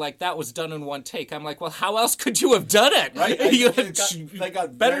IMDb, they were like, that was done in one take. I'm like, well, how else could you have done it? Right? They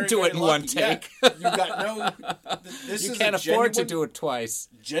got better do it in one take. Yeah. You got no... You can't afford to do it twice.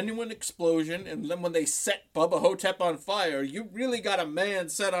 Genuine explosion, and then when they set Bubba Ho-Tep on fire, you really got a man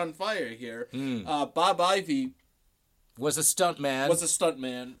set on fire here. Bob Ivy... Was a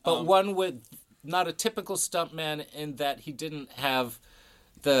stuntman. But one with not a typical stuntman in that he didn't have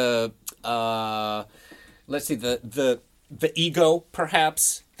the the ego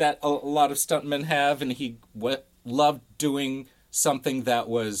perhaps that a lot of stuntmen have, and he loved doing something that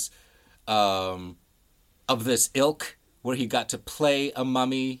was of this ilk, where he got to play a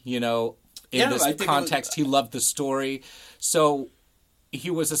mummy, in this context. He loved the story, so he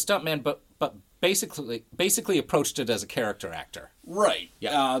was a stuntman, but basically approached it as a character actor. Right.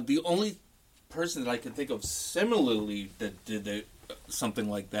 Yeah. The only person that I can think of similarly that did something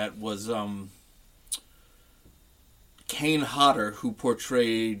like that was Kane Hodder, who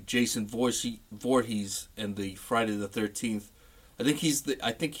portrayed Jason Voorhees in the Friday the 13th. I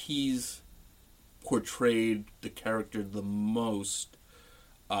think he's portrayed the character the most.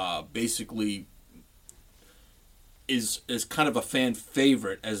 Basically, is kind of a fan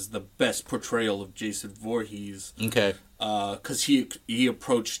favorite as the best portrayal of Jason Voorhees. Okay. Because he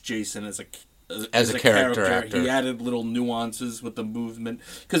approached Jason as a character actor. He added little nuances with the movement.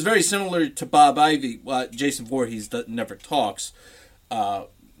 Because very similar to Bob Ivy, Jason Voorhees never talks.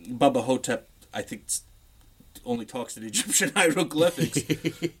 Bubba Ho-Tep, I think, only talks in Egyptian hieroglyphics.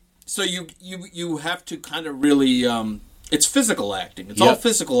 So you have to kind of really... it's physical acting. It's all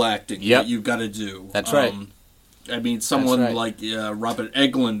physical acting that you've got to do. That's right. I mean, someone like Robert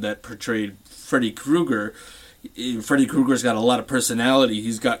Englund that portrayed Freddy Krueger. Freddy Krueger's got a lot of personality.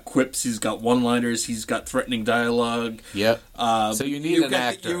 He's got quips. He's got one-liners. He's got threatening dialogue. Yep. So you need an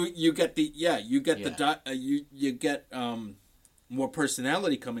actor. You get more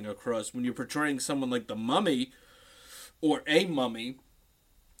personality coming across when you're portraying someone like the Mummy or a mummy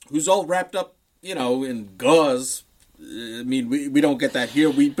who's all wrapped up, in gauze. I mean, we don't get that here.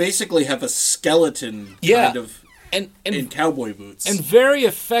 We basically have a skeleton kind of. And in cowboy boots. And very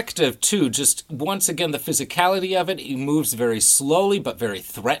effective, too. Just, once again, the physicality of it. He moves very slowly, but very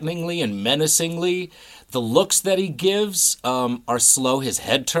threateningly and menacingly. The looks that he gives are slow. His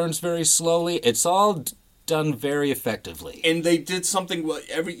head turns very slowly. It's all done very effectively. And they did something...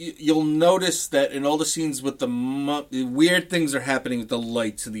 You'll notice that in all the scenes with the weird things are happening with the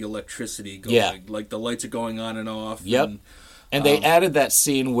lights and the electricity going. Yeah. Like, the lights are going on and off. Yep. And they added that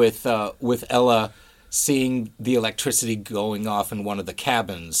scene with Ella... seeing the electricity going off in one of the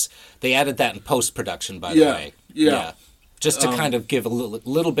cabins. They added that in post-production, by the way. Yeah. Just to kind of give a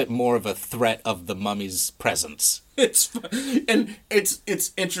little bit more of a threat of the mummy's presence. It's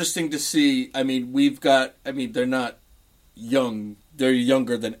interesting to see. I mean, they're not young. They're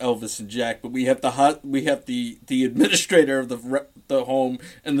younger than Elvis and Jack, but we have the administrator of the home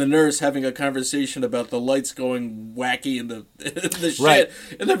and the nurse having a conversation about the lights going wacky and the shit, right.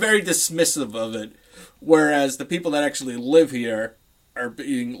 And they're very dismissive of it. Whereas the people that actually live here are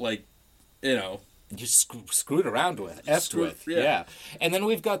being you screwed around with, effed with, yeah. And then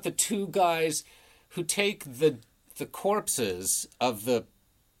we've got the two guys who take the corpses of the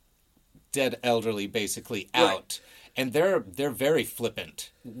dead elderly basically out, right. And they're very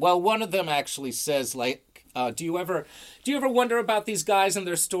flippant. Well, one of them actually says do you ever wonder about these guys and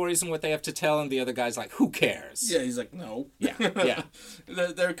their stories and what they have to tell? And the other guy's like, who cares? Yeah, he's like, no. Yeah.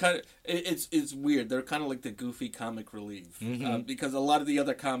 They're kind of, it's weird. They're kind of like the goofy comic relief. Mm-hmm. Because a lot of the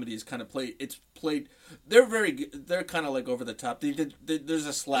other comedies kind of they're kind of like over the top. There's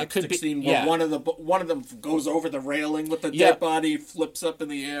a slapstick scene where one of them goes over the railing with the dead body, flips up in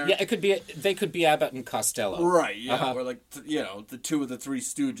the air. Yeah, they could be Abbott and Costello. Right, yeah. Or the two of the Three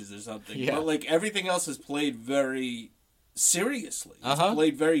Stooges or something. Yeah. But everything else is played very seriously. It's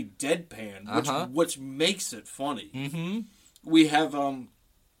played very deadpan, which makes it funny. Mm-hmm. We have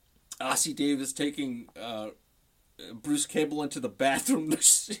Ossie Davis taking Bruce Campbell into the bathroom.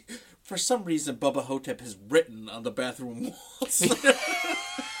 For some reason, Bubba Ho-Tep has written on the bathroom walls.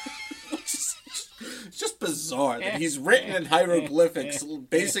 It's just bizarre that he's written in hieroglyphics,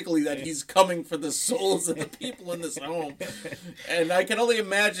 basically that he's coming for the souls of the people in this home. And I can only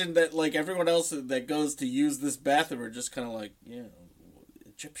imagine that everyone else that goes to use this bathroom are just kind of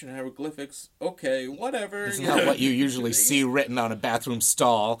Egyptian hieroglyphics, okay, whatever. It's not what you usually see written on a bathroom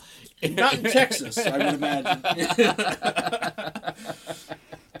stall. Not in Texas, I would imagine.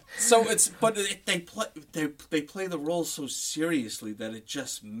 So they play the role so seriously that it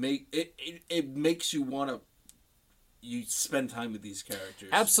just makes you want to spend time with these characters.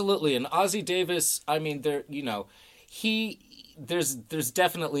 Absolutely, and Ossie Davis, I mean, there's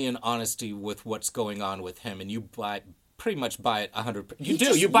definitely an honesty with what's going on with him, and you pretty much buy it 100%.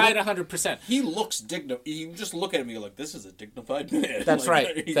 You buy it 100%. He looks dignified. You just look at him and you're like, this is a dignified man. That's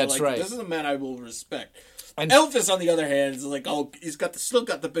right. That's right. This is a man I will respect. And Elvis, on the other hand, is he's still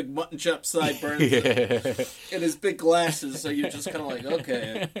got the big mutton chop sideburns and his big glasses, so you're just kind of like,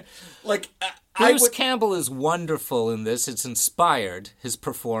 okay. Bruce Campbell is wonderful in this. It's inspired, his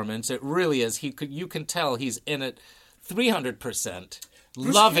performance. It really is. You can tell he's in it 300%.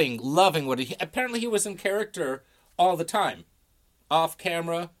 Loving what apparently he was in character all the time, off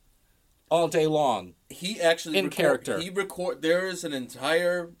camera, all day long. He actually character. There is an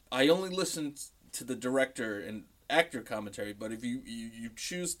entire. I only listened to the director and actor commentary, but if you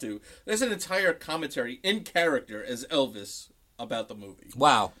choose to, there's an entire commentary in character as Elvis about the movie.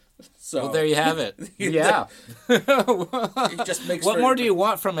 Wow. So there you have it. Yeah. It just makes. What more do you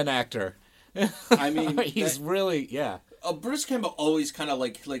want from an actor? I mean, he's really Bruce Campbell always kind of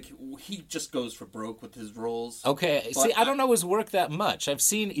he just goes for broke with his roles. Okay, see, I don't know his work that much. I've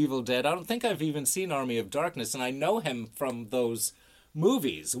seen Evil Dead. I don't think I've even seen Army of Darkness, and I know him from those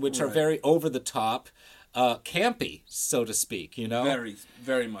movies, which are very over the top. campy, so to speak, you know? Very,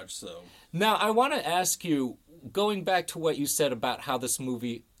 very much so. Now, I want to ask you, going back to what you said about how this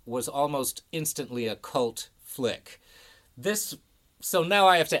movie was almost instantly a cult flick. So now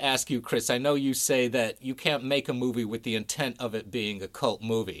I have to ask you, Chris, I know you say that you can't make a movie with the intent of it being a cult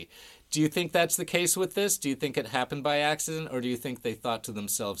movie. Do you think that's the case with this? Do you think it happened by accident, or do you think they thought to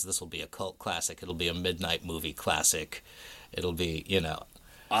themselves, this will be a cult classic, it'll be a midnight movie classic, it'll be, you know...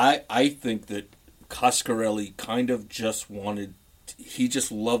 I think that Coscarelli kind of just wanted... He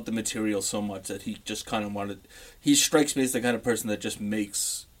just loved the material so much that he just kind of wanted... He strikes me as the kind of person that just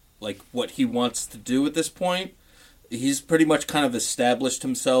makes, like, what he wants to do at this point. He's pretty much kind of established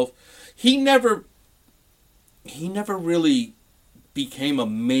himself. He never really became a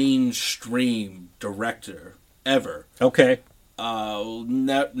mainstream director, ever. Okay.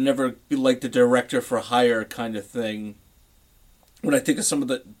 Never be like the director for hire kind of thing. When I think of some of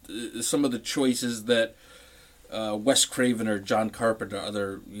the choices that Wes Craven or John Carpenter,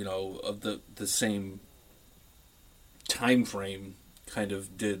 other, you know, of the same time frame, kind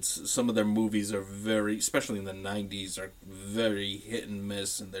of did. Some of their movies are very, especially in the 90s, are very hit and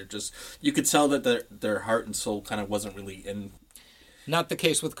miss, and they're just, you could tell that their heart and soul kind of wasn't really in. Not the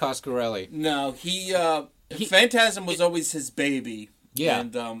case with Coscarelli. No, he Phantasm was always his baby. Yeah.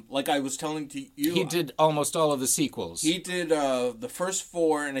 And like I was telling to you... He did almost all of the sequels. He did the first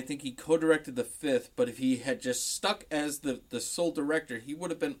 4, and I think he co-directed the 5th, but if he had just stuck as the sole director, he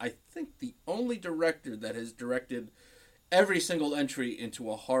would have been, I think, the only director that has directed every single entry into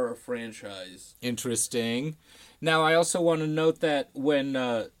a horror franchise. Interesting. Now, I also want to note that when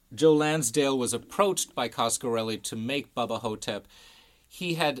Joe Lansdale was approached by Coscarelli to make Bubba Ho-Tep,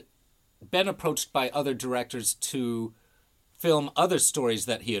 he had been approached by other directors to film other stories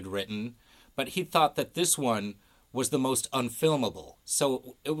that he had written, but he thought that this one was the most unfilmable.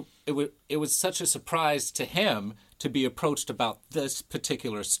 So it was such a surprise to him to be approached about this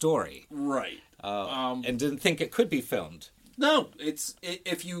particular story. Right. And didn't think it could be filmed. No,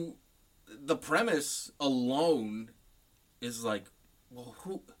 the premise alone is like, well,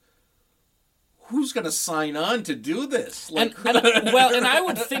 who's going to sign on to do this? Like, and I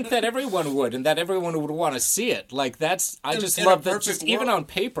would think that everyone would, and that everyone would want to see it. Like, I just love that. Just even on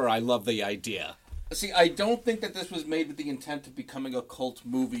paper, I love the idea. See, I don't think that this was made with the intent of becoming a cult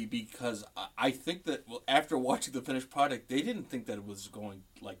movie, because I think that after watching the finished product, they didn't think that it was going,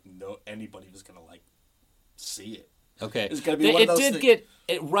 like, anybody was going to, like, see it. Okay. It's going to be one of those things. Get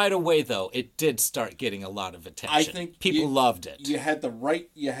it right away, though. It did start getting a lot of attention. I think people loved it. You had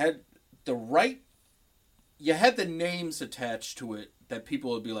the names attached to it that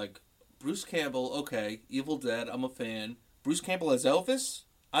people would be like, Bruce Campbell, okay, Evil Dead, I'm a fan. Bruce Campbell as Elvis,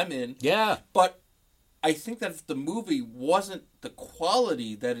 I'm in. Yeah. But I think that if the movie wasn't the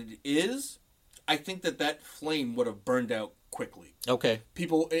quality that it is, I think that flame would have burned out quickly. Okay.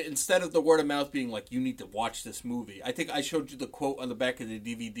 People, instead of the word of mouth being like, you need to watch this movie. I think I showed you the quote on the back of the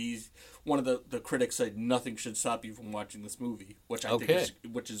DVDs. One of the critics said, nothing should stop you from watching this movie, which I think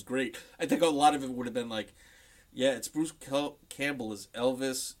is great. I think a lot of it would have been like, yeah, it's Bruce Campbell as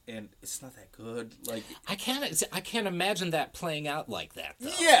Elvis, and it's not that good. Like, I can't imagine that playing out like that,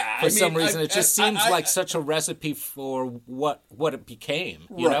 though. Yeah, for some reason, it just seems like such a recipe for what it became,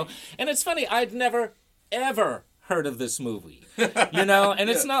 you know. And it's funny, I'd never ever heard of this movie, you know. And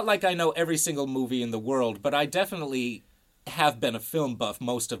it's not like I know every single movie in the world, but I definitely have been a film buff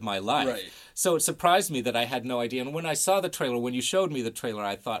most of my life. Right. So it surprised me that I had no idea. And when I saw the trailer, when you showed me the trailer,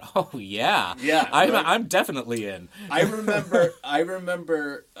 I thought, oh yeah, I'm definitely in. I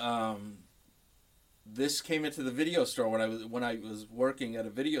remember. This came into the video store when I was working at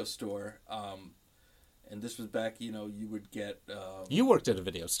a video store, and this was back. You know, you would get. You worked at a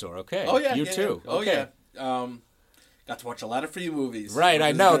video store, okay? Oh yeah, you too. Yeah. Oh okay. yeah. Got to watch a lot of free movies. Right,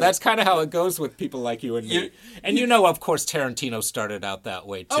 I know. That's kind of how it goes with people like you and me. And you know, of course, Tarantino started out that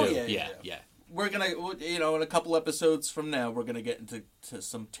way, too. Oh, yeah. We're going to, you know, in a couple episodes from now, we're going to get into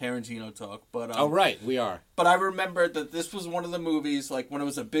some Tarantino talk. But oh, right, we are. But I remember that this was one of the movies, like, when it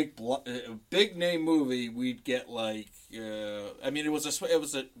was a big name movie, we'd get, like, I mean,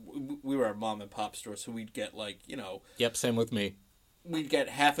 we were a mom and pop store, so we'd get, like, you know. Yep, same with me. We'd get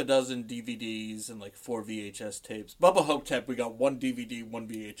half a dozen DVDs and like 4 VHS tapes. Bubba Ho-Tep, we got 1 DVD, 1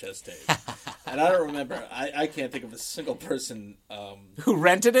 VHS tape. And I don't remember, I can't think of a single person... who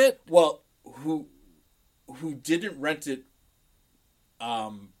rented it? Well, who didn't rent it,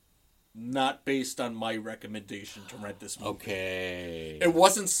 not based on my recommendation to rent this movie. Okay. It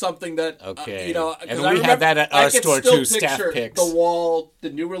wasn't something that, okay. You know... And we had that at our store too, staff picks. The wall,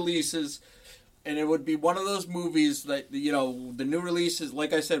 the new releases... And it would be one of those movies that, you know, the new releases,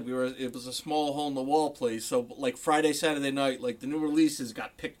 like I said, it was a small hole in the wall place. So, like, Friday, Saturday night, like, the new releases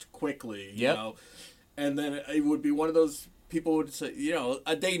got picked quickly, you know. And then it would be one of those people would say, you know,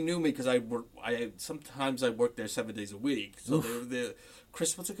 they knew me because sometimes I worked there 7 days a week. So they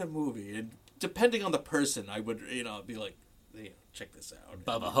Chris, what's a good movie? And depending on the person, I would, you know, be like, check this out.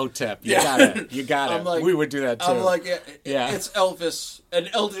 Bubba Ho-Tep. You got it. Like, we would do that too. I'm like, it's Elvis, an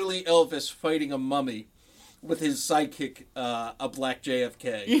elderly Elvis fighting a mummy with his sidekick, a black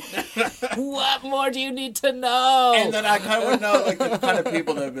JFK. What more do you need to know? And then I kind of would know, like, the kind of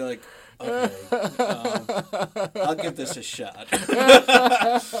people that would be like, okay, I'll give this a shot.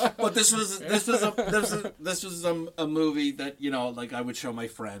 But this was a movie that, you know, like, I would show my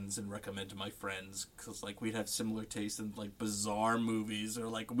friends and recommend to my friends because, like, we'd have similar taste in, like, bizarre movies, or,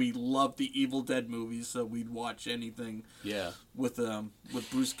 like, we loved the Evil Dead movies, so we'd watch anything. With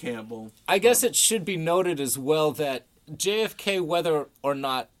Bruce Campbell. I guess it should be noted as well that JFK, whether or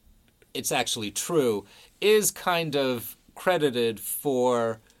not it's actually true, is kind of credited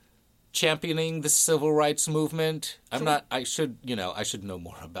for championing the civil rights movement. I should know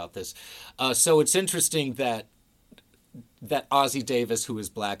more about this. So it's interesting that Ossie Davis, who is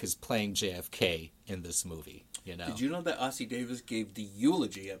black, is playing JFK in this movie. You know. Did you know that Ossie Davis gave the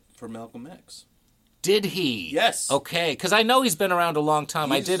eulogy for Malcolm X? Did he? Yes. Okay, because I know he's been around a long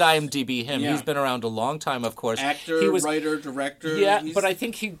time. I did IMDb him. Yeah. He's been around a long time, of course. Actor, writer, director. Yeah, but I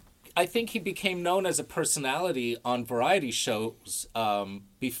think he became known as a personality on variety shows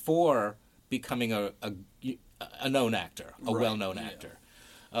before becoming a known actor, a well-known actor.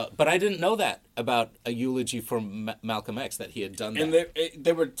 But I didn't know that about a eulogy for Malcolm X, that he had done that. And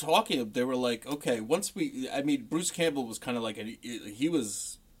they were talking, they were like, okay, Bruce Campbell was kind of like,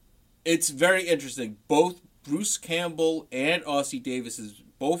 it's very interesting. Both Bruce Campbell and Ossie Davis,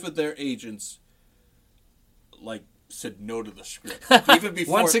 both of their agents, like, said no to the script. Even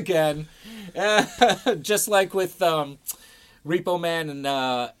before. Once again, just like with Repo Man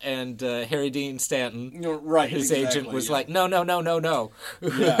and Harry Dean Stanton, right? His agent was like, no.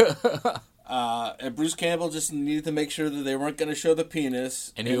 Yeah. And Bruce Campbell just needed to make sure that they weren't going to show the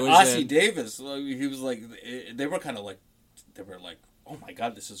penis. And Ossie Davis, he was like, they were like, oh my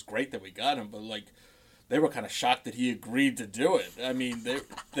God, this is great that we got him, but like, they were kind of shocked that he agreed to do it. I mean,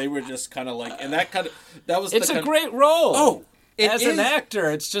 they were just kind of like, and that was. It's a great role. Oh, as an actor,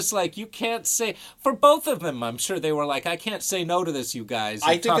 it's just like you can't say for both of them. I'm sure they were like, I can't say no to this, you guys.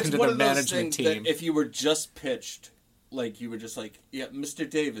 I think talking it's to one the of those management things team. That if you were just pitched, like you were just like, yeah, Mr.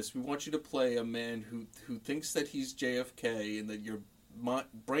 Davis, we want you to play a man who thinks that he's JFK and that your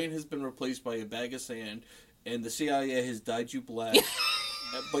brain has been replaced by a bag of sand, and the CIA has dyed you black.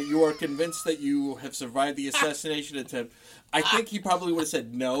 But you are convinced that you have survived the assassination attempt. I think he probably would have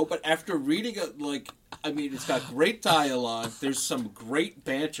said no, but after reading it, it's got great dialogue. There's some great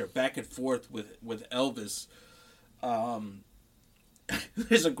banter back and forth with Elvis.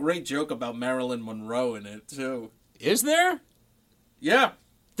 There's a great joke about Marilyn Monroe in it, too. Is there? Yeah.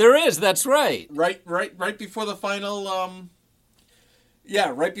 There is, that's right. Right before the final,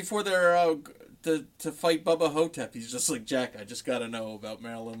 right before their... To fight Bubba Ho-Tep, he's just like, Jack, I just gotta know about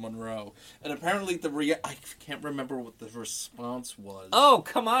Marilyn Monroe. And apparently I can't remember what the response was. Oh,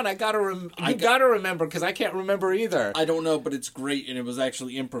 come on, I gotta remember, because I can't remember either. I don't know, but it's great, and it was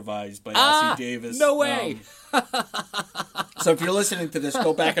actually imposed by Ossie Davis. No way! So if you're listening to this,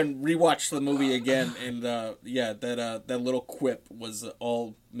 go back and rewatch the movie again, and that little quip was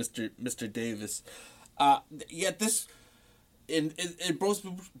all Mr. Davis. This... In both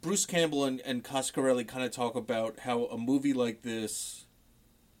Bruce Campbell and Coscarelli kind of talk about how a movie like this,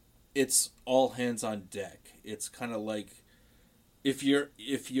 it's all hands on deck. It's kind of like if you're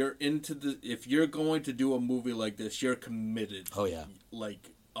going to do a movie like this, you're committed. Oh yeah,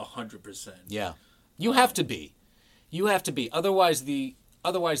 like 100%. Yeah, you have to be. You have to be. Otherwise the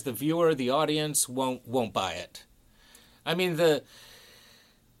viewer, the audience won't buy it. I mean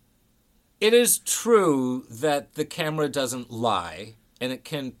It is true that the camera doesn't lie, and it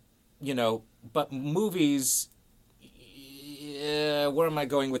can, but movies, where am I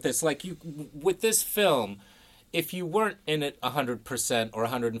going with this? Like, with this film, if you weren't in it 100% or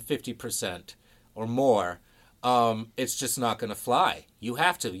 150% or more, it's just not going to fly. You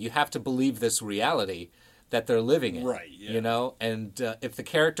have to believe this reality that they're living in. Right, yeah. And if the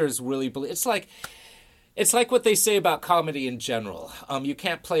characters really believe, it's like what they say about comedy in general. You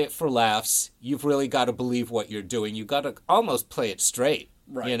can't play it for laughs. You've really got to believe what you're doing. You've got to almost play it straight,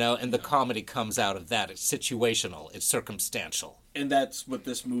 right? And the comedy comes out of that. It's situational. It's circumstantial. And that's what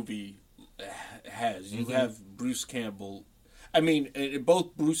this movie has. You have Bruce Campbell. I mean,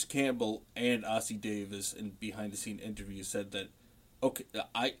 both Bruce Campbell and Ossie Davis in behind-the-scene interviews said that, okay,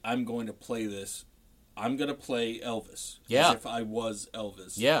 I'm going to play this. I'm going to play Elvis. Yeah. As if I was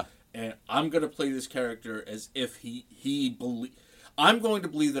Elvis. Yeah. And I'm going to play this character as if I'm going to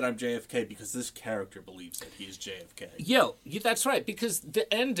believe that I'm JFK because this character believes that he is JFK. That's right, because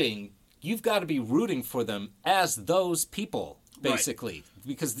the ending, you've got to be rooting for them as those people, basically, right.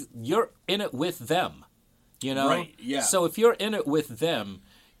 Because you're in it with them, you know? Right, yeah. So if you're in it with them,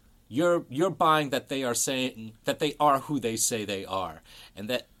 you're buying that they are saying that they are who they say they are, and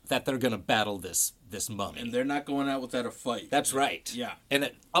that they're going to battle this mummy. And they're not going out without a fight. That's right. Yeah. And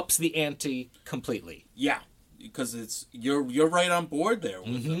it ups the ante completely. Yeah. Because you're right on board there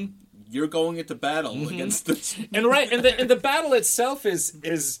with them. You're going into battle against this. And the battle itself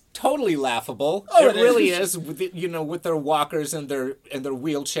is totally laughable. Oh, it really is. With their walkers and their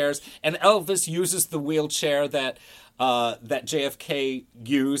wheelchairs. And Elvis uses the wheelchair that JFK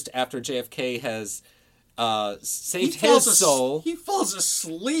used after JFK has saved his soul. He falls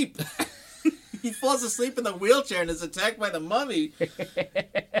asleep. He falls asleep in the wheelchair and is attacked by the mummy.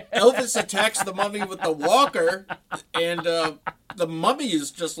 Elvis attacks the mummy with the walker, and the mummy is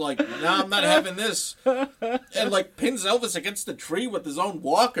just like, "Nah, I'm not having this," and like pins Elvis against the tree with his own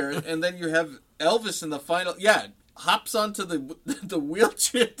walker, and then you have Elvis in the final, hops onto the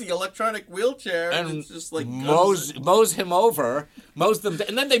wheelchair, the electronic wheelchair, and it's just like mows him over, mows them,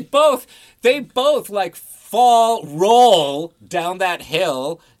 and then they both like roll down that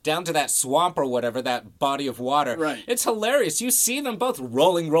hill, down to that swamp or whatever, that body of water. Right. It's hilarious. You see them both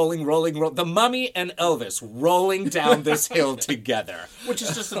rolling. The mummy and Elvis rolling down this hill together. Which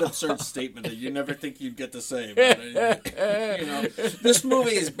is just an absurd statement that you never think you'd get to say. But, this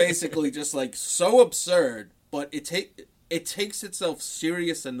movie is basically just like so absurd, but it takes itself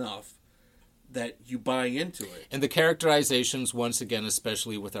serious enough that you buy into it. And the characterizations, once again,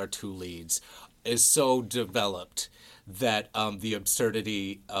 especially with our two leads, is so developed that the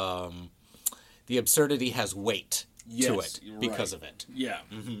absurdity has weight to it because of it. Yeah,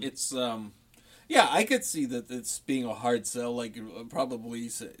 it's I could see that it's being a hard sell, like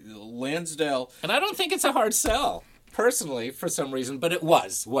probably Lansdale. And I don't think it's a hard sell personally for some reason, but it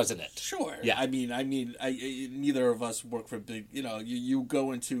wasn't it? Sure. Yeah. I mean, neither of us work for big. You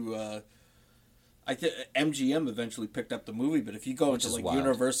go into. MGM eventually picked up the movie, but if you go into like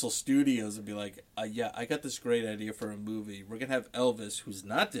Universal Studios and be like, I got this great idea for a movie. We're gonna have Elvis, who's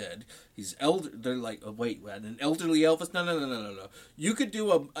not dead. He's They're like, wait, an elderly Elvis? No. You could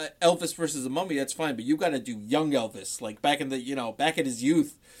do a Elvis versus a mummy. That's fine, but you got to do young Elvis, like back in back in his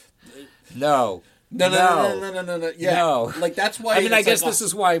youth. No. No. Yeah. No. Like, that's why... I guess this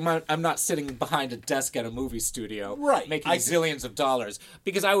is why I'm not sitting behind a desk at a movie studio making zillions of dollars,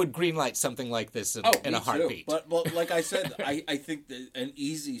 because I would greenlight something like this in a heartbeat. Too. But like I said, I think that an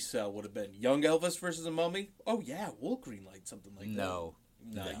easy sell would have been young Elvis versus a mummy. Oh, yeah, we'll greenlight something like that. No,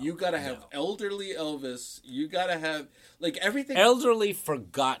 you gotta have elderly Elvis. You gotta have, like, everything... Elderly,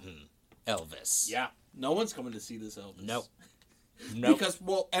 forgotten Elvis. Yeah. No one's coming to see this Elvis. Nope. Because,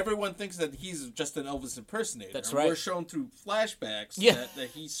 everyone thinks that he's just an Elvis impersonator. That's right. We're shown through flashbacks that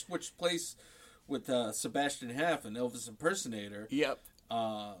he switched place with Sebastian Haff, an Elvis impersonator. Yep.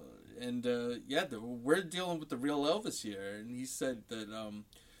 We're dealing with the real Elvis here. And he said that,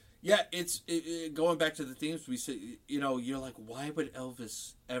 it's going back to the themes we say, you're like, why would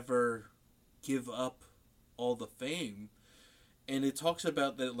Elvis ever give up all the fame? And it talks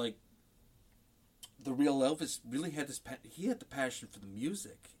about that, like, the real Elvis really had he had the passion for the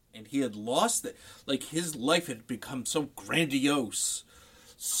music, and he had lost it. Like, his life had become so grandiose,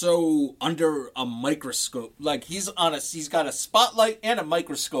 so under a microscope. Like, he's got a spotlight and a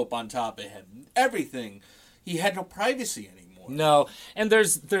microscope on top of him. Everything. He had no privacy anymore. No, and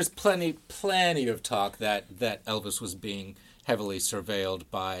there's plenty of talk that Elvis was being heavily surveilled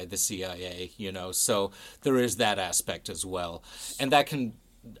by the CIA, so there is that aspect as well. And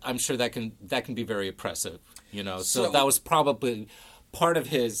I'm sure that can be very oppressive, So that was probably part of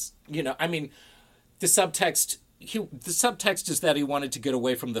his, the subtext. The subtext is that he wanted to get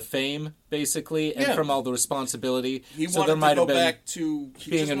away from the fame, basically, and from all the responsibility. He wanted to go back to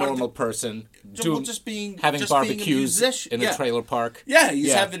being a normal person, having barbecues in a trailer park. Yeah,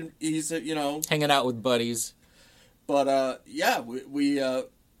 he's hanging out with buddies. But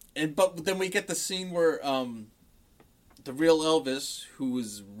but then we get the scene where the real Elvis, who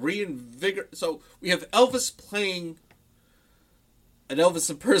is reinvigorated. So we have Elvis playing an Elvis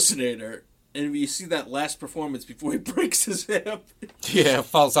impersonator, And you see that last performance before he breaks his hip. Yeah,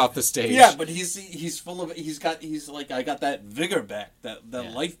 falls off the stage. Yeah, but he's full of he's like, I got that vigor back, that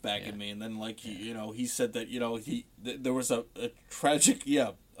life back in me. And then like he said that there was a tragic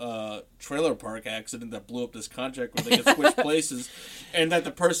trailer park accident that blew up this contract where they could switch places, and that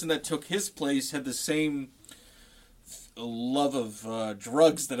the person that took his place had the same love of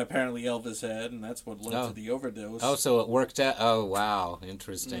drugs that apparently Elvis had, and that's what led to the overdose. Oh, so it worked out. Oh, wow,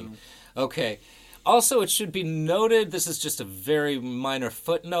 interesting. Okay. Also, it should be noted, this is just a very minor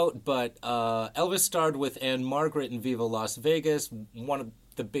footnote, but Elvis starred with Anne Margaret in Viva Las Vegas, one of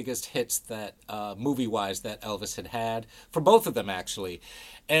the biggest hits that movie-wise that Elvis had for both of them, actually.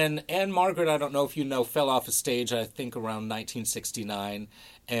 And Anne Margaret, I don't know if you know, fell off a stage, I think, around 1969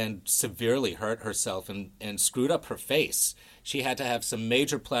 and severely hurt herself and screwed up her face. She had to have some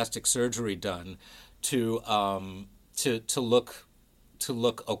major plastic surgery done to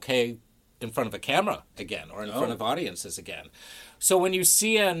look okay in front of a camera again, or in front of audiences again. So when you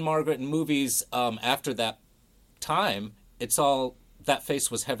see Anne Margaret in movies after that time, it's all, that face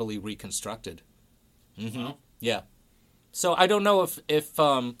was heavily reconstructed. Mm-hmm. Wow. Yeah. So I don't know if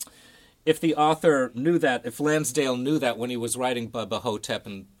the author knew that, if Lansdale knew that when he was writing Bubba Ho-Tep,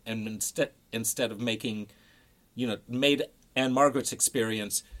 and instead of made Anne Margaret's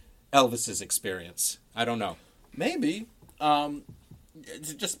experience Elvis's experience. I don't know. Maybe.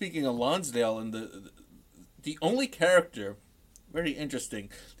 Just speaking of Lonsdale, and the only character, very interesting,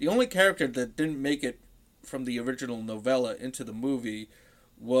 the only character that didn't make it from the original novella into the movie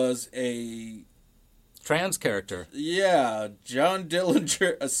was a trans character. Yeah, John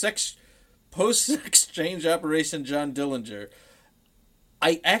Dillinger, post-sex change operation John Dillinger.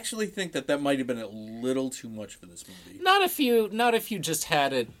 I actually think that might have been a little too much for this movie. Not if you just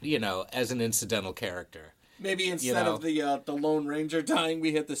had it, as an incidental character. Maybe instead of the Lone Ranger dying,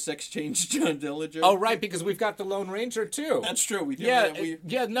 we had the sex change John Dillinger. Oh, right, because we've got the Lone Ranger too. That's true. We do.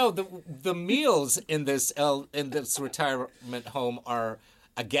 Yeah, no, the meals in this retirement home are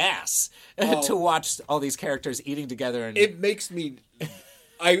a gas to watch all these characters eating together. And it makes me.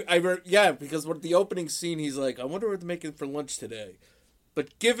 Because what the opening scene, he's like, I wonder what they're making for lunch today.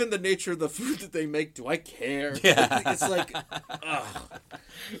 But given the nature of the food that they make, do I care? Yeah. It's like, ugh.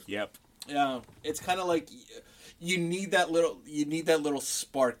 Yep. Yeah, it's kind of like you need that little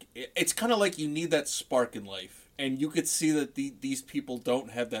spark. It's kind of like you need that spark in life, and you could see that these people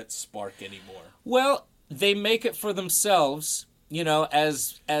don't have that spark anymore. Well, they make it for themselves,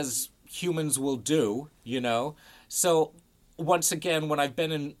 as humans will do, So once again, when I've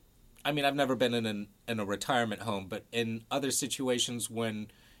never been in a retirement home, but in other situations when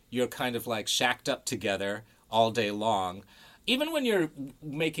you're kind of like shacked up together all day long. Even when you're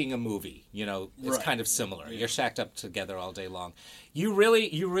making a movie, it's kind of similar. Yeah. You're shacked up together all day long. You really,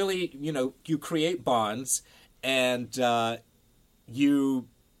 you create bonds, and you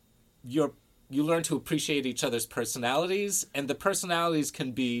learn to appreciate each other's personalities, and the personalities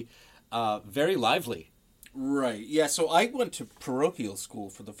can be very lively. Right. Yeah. So I went to parochial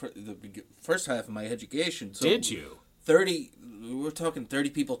school for the first half of my education. So Did you? 30. We're talking 30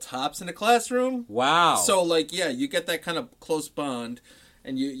 people tops in a classroom. Wow. So, you get that kind of close bond,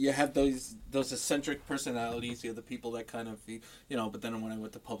 and you have those eccentric personalities. You have the people that kind of, but then when I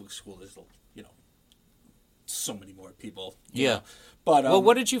went to public school, there's, so many more people. Yeah. Know. But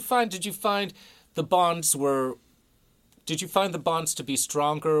what did you find? Did you find the bonds to be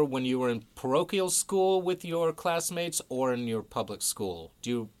stronger when you were in parochial school with your classmates or in your public school?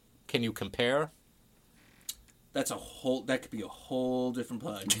 Can you compare? That could be a whole different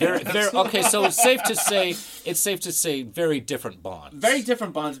podcast. Okay, so it's safe to say very different bonds. Very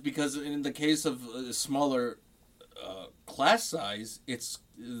different bonds, because in the case of a smaller class size, it's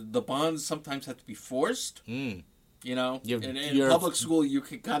the bonds sometimes have to be forced. In public school, you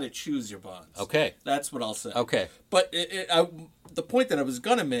can kind of choose your bonds. Okay. That's what I'll say. Okay. But the point that I was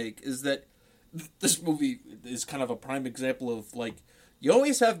going to make is that this movie is kind of a prime example of, you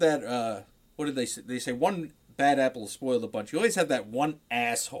always have that, what did they say? They say one bad apple spoil the bunch. You always have that one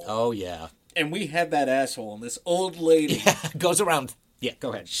asshole. Oh, yeah. And we have that asshole, and this old lady goes around. Yeah,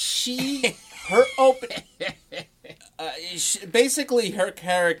 go ahead. Basically her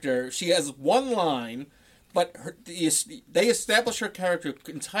character, she has one line, but they establish her character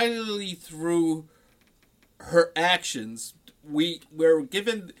entirely through her actions. We're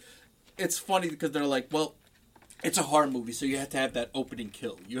given. It's funny because they're like, well, it's a horror movie, so you have to have that opening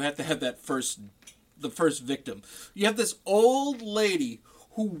kill. You have to have the first victim. You have this old lady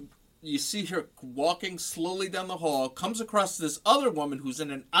who you see her walking slowly down the hall, comes across this other woman who's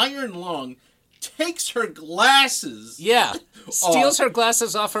in an iron lung, takes her glasses. Yeah. Steals her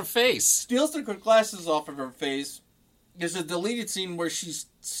glasses off her face. Steals her glasses off of her face. There's a deleted scene where she's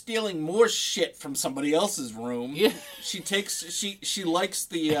stealing more shit from somebody else's room. Yeah. She likes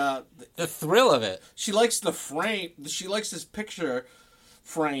the thrill of it. She likes the frame. She likes this picture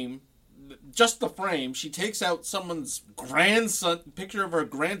frame. Just the frame. She takes out someone's picture of her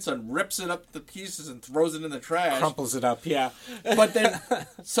grandson, rips it up to pieces, and throws it in the trash. Crumples it up, yeah. But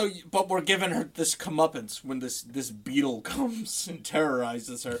we're giving her this comeuppance when this beetle comes and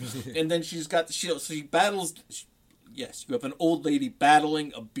terrorizes her, and then she battles. Yes, you have an old lady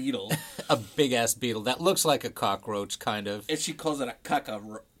battling a beetle, a big ass beetle that looks like a cockroach, kind of. And she calls it a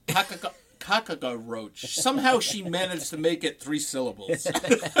cockroach. Somehow she managed to make it 3 syllables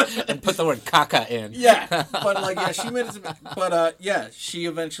and put the word caca in. Yeah, but she managed to. But she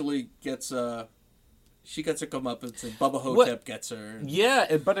eventually gets she gets her comeuppance, and Bubba Ho-Tep gets her.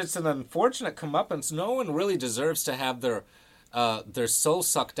 Yeah, but it's an unfortunate comeuppance. No one really deserves to have their soul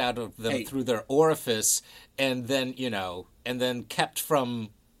sucked out of them through their orifice, and then kept from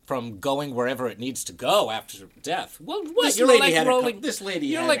going wherever it needs to go after death. Well, what? This you're lady like had rolling. This lady.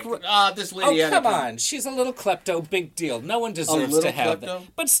 You're had like. this lady. Oh, come on! She's a little klepto. Big deal. No one deserves to have that.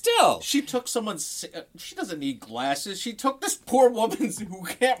 But still, she took someone's. She doesn't need glasses. She took this poor woman's who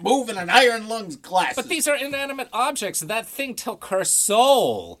can't move in an iron lungs glasses. But these are inanimate objects. That thing took her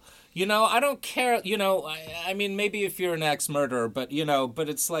soul. I don't care. I mean, maybe if you're an ex-murderer, but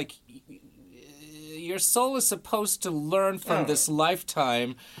it's like your soul is supposed to learn from this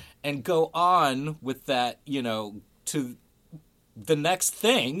lifetime and go on with that, to the next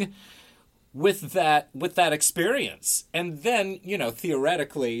thing with that experience. And then,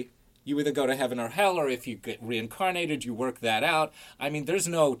 theoretically, you either go to heaven or hell, or if you get reincarnated, you work that out. I mean, there's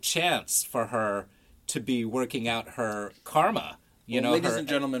no chance for her to be working out her karma. Ladies and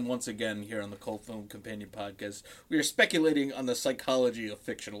gentlemen, once again, here on the Cult Film Companion Podcast, we are speculating on the psychology of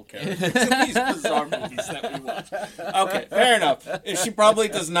fictional characters in these bizarre movies that we watch. Okay, fair enough. She probably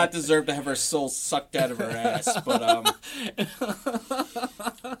does not deserve to have her soul sucked out of her ass, but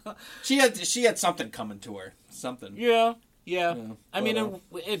she had something coming to her. Something. Yeah. I mean,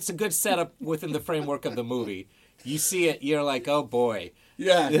 it's a good setup within the framework of the movie. You see it, you're like, oh boy.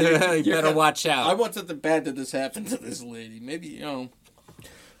 Yeah. You better watch out. I want something bad to happen to this lady. Maybe,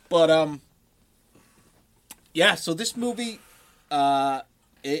 But, so this movie, it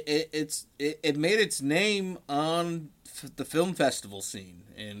made its name on the film festival scene.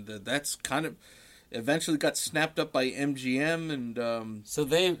 And that's kind of eventually got snapped up by MGM. And so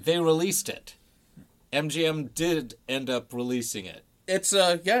they released it. MGM did end up releasing it. It's,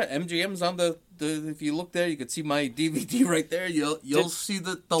 MGM's on the if you look there, you can see my DVD right there. You'll see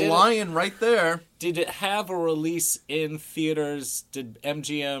the lion right there. Did it have a release in theaters? Did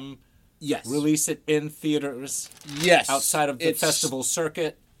MGM release it in theaters? Yes. Outside of the festival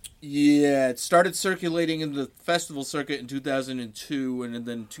circuit? Yeah, it started circulating in the festival circuit in 2002, and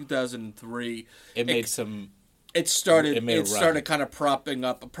then 2003. It started kind of propping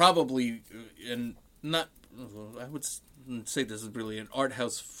up, probably, and not, I would say this is really an art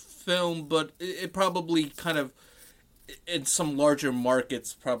house film, but it probably kind of, in some larger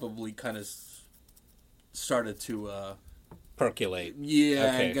markets, probably kind of started to percolate. Yeah,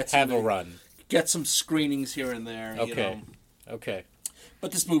 okay. Have a run. Get some screenings here and there. Okay. Okay.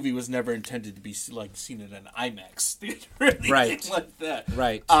 But this movie was never intended to be seen in an IMAX theater or anything like that.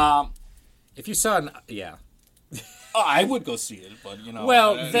 Right. If you saw I would go see it, but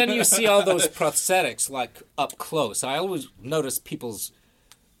Well, then you see all those prosthetics up close. I always notice people's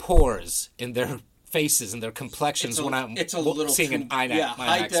pores in their faces and their complexions when I'm seeing an IMAX movie.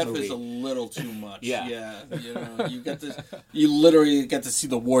 High def is a little too much. Yeah. You literally get to see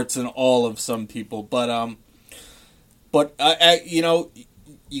the warts and all of some people, but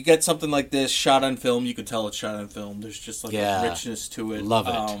you get something like this shot on film. You could tell it's shot on film. There's just a richness to it. Love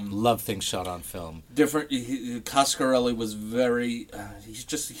it. Love things shot on film. Different. Coscarelli was very.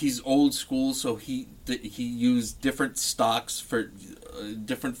 He's old school, so he used different stocks for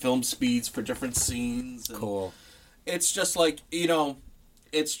different film speeds for different scenes. And cool. It's just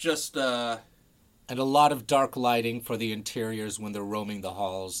it's just. And a lot of dark lighting for the interiors when they're roaming the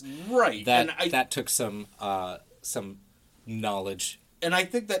halls. Right. That took some knowledge. And I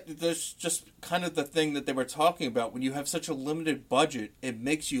think that there's just kind of the thing that they were talking about. When you have such a limited budget, it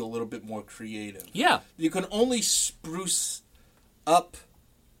makes you a little bit more creative. Yeah. You can only spruce up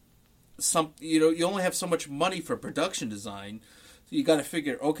you only have so much money for production design. So you got to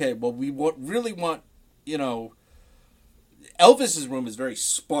figure, okay, well, we really want, Elvis's room is very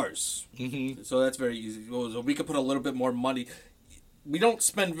sparse. Mm-hmm. So that's very easy. So we could put a little bit more money. we don't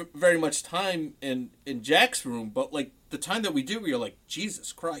spend very much time in Jack's room, but like the time that we do, we're like,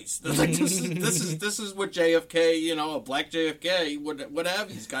 Jesus Christ, like this is what JFK, you know, a black JFK would have.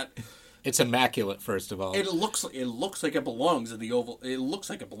 He's got. It's immaculate, first of all. It looks like it belongs in the Oval. It looks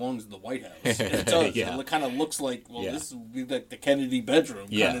like it belongs in the White House. It does. Yeah. It kind of looks like, this would be like the Kennedy bedroom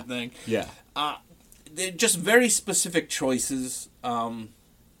kind of thing. Yeah. They're just very specific choices, and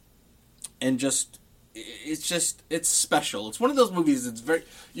just it's special. It's one of those movies.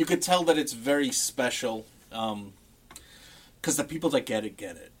 You could tell that it's very special. Because the people that get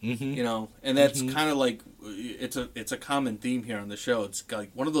it, you know, and that's kind of like it's a common theme here on the show. It's like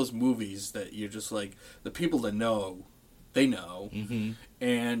one of those movies that you're just like the people that know, they know,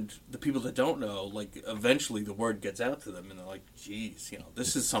 and the people that don't know, like eventually the word gets out to them, and they're like, "Geez, you know,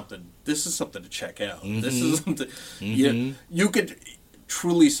 this is something to check out. This is something you could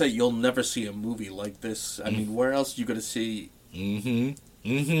truly say you'll never see a movie like this. I mean, where else are you going to see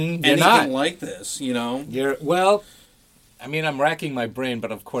anything like this? You know, I mean, I'm racking my brain,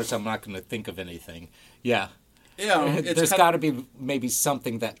 but of course I'm not going to think of anything. Yeah. Yeah. There's got to be maybe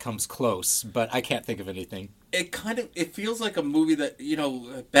something that comes close, but I can't think of anything. It feels like a movie that, you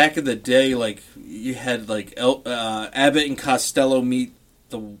know, back in the day, like, you had, like, Abbott and Costello meet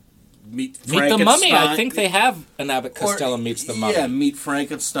Frankenstein. Meet the Mummy. I think they have an Abbott Costello meets the Mummy. Yeah, Meet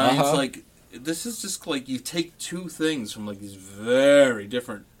Frankenstein. It's like, this is just like, you take two things from, like, these very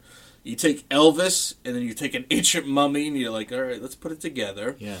different... You take Elvis, and then you take an ancient mummy, and you're like, all right, let's put it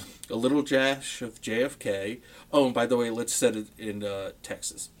together. Yeah. A little dash of JFK. Oh, and by the way, let's set it in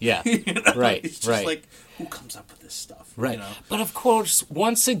Texas. Yeah. You know? Right. It's just like, who comes up with this stuff? Right. You know? But of course,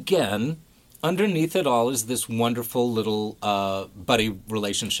 once again, underneath it all is this wonderful little buddy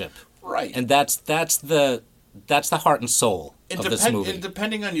relationship. Right. And that's the heart and soul of this movie. And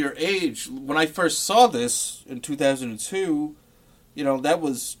depending on your age, when I first saw this in 2002, you know, that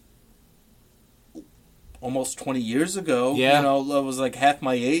was almost 20 years ago. Yeah. You know, it was like half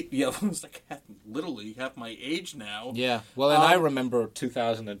my age. Yeah, it was like literally half my age now. Yeah. Well, and I remember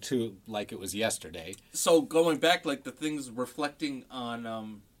 2002 like it was yesterday. So going back, like the things reflecting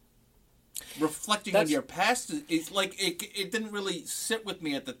on your past, it's like it didn't really sit with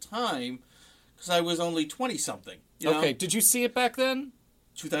me at the time because I was only 20-something. Okay. Did you see it back then?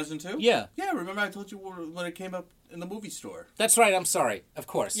 2002? Yeah. Yeah, remember I told you when it came up in the movie store. That's right, I'm sorry. Of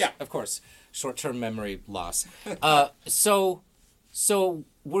course. Yeah. Of course. Short-term memory loss. So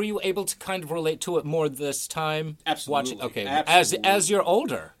were you able to kind of relate to it more this time? Absolutely. Okay. Absolutely. As you're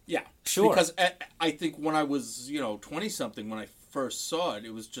older. Yeah. Sure. Because I think when I was, 20-something, when I first saw it,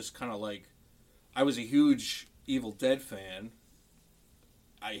 it was just kind of like, I was a huge Evil Dead fan.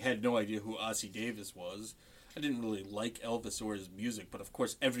 I had no idea who Ossie Davis was. I didn't really like Elvis or his music, but of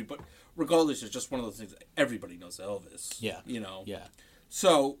course everybody, regardless, it's just one of those things, everybody knows Elvis. Yeah. Yeah.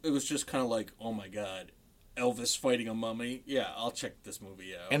 So it was just kind of like, oh my God, Elvis fighting a mummy? Yeah, I'll check this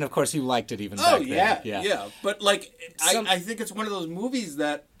movie out. And of course you liked it even back then. Yeah. But like, I think it's one of those movies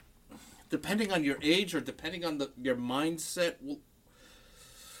that, depending on your age or depending on your mindset,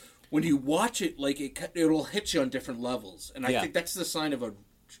 when you watch it, like it'll hit you on different levels. And I think that's the sign of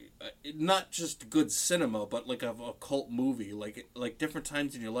not just good cinema, but like of a cult movie. Like different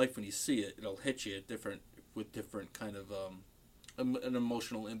times in your life when you see it, it'll hit you with different kind of an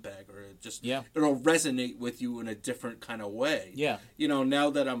emotional impact, or it'll resonate with you in a different kind of way. Yeah. Now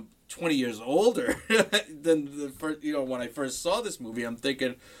that I'm 20 years older than the first, when I first saw this movie, I'm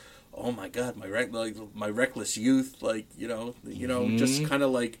thinking, oh my God, my reckless youth, just kind of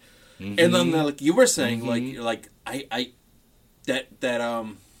like, and then like you were saying,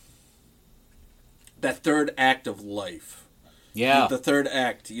 that third act of life. Yeah. The third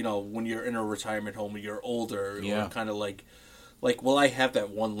act, when you're in a retirement home and you're older, or kind of like, will I have that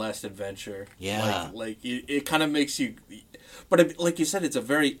one last adventure? Yeah. It kind of makes you, but like you said,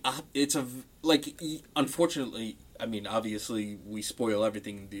 unfortunately, I mean, obviously we spoil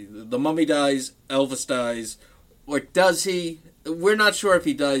everything. The mummy dies, Elvis dies, or does he? We're not sure if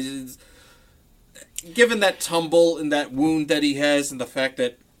he dies. Given that tumble and that wound that he has, and the fact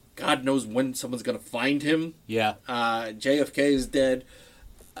that God knows when someone's going to find him. Yeah. JFK is dead.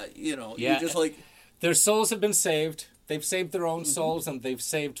 You're just like... Their souls have been saved. They've saved their own souls, and they've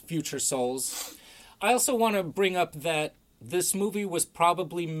saved future souls. I also want to bring up that this movie was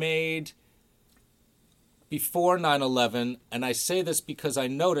probably made before 9/11, and I say this because I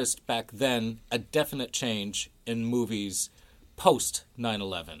noticed back then a definite change in movies post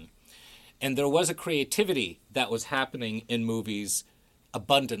 9/11. And there was a creativity that was happening in movies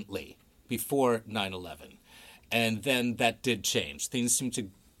abundantly before 9/11. And then that did change. Things seem to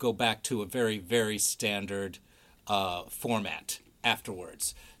go back to a very, very standard format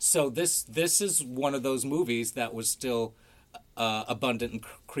afterwards. So this is one of those movies that was still abundant in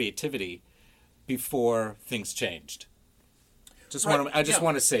creativity before things changed. I just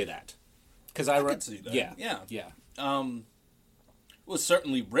want to say that because I can see that. Yeah. It was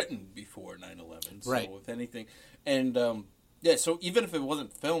certainly written before 9/11. So Right. if anything, and so even if it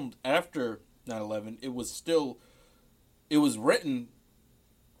wasn't filmed after 9/11, it was written,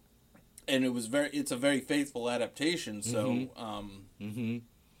 and it's a very faithful adaptation. So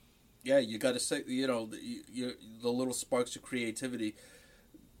yeah, you got to say, the little sparks of creativity.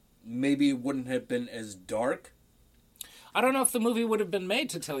 Maybe it wouldn't have been as dark. I don't know if the movie would have been made,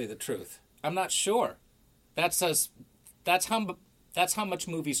 to tell you the truth. I'm not sure. That's how much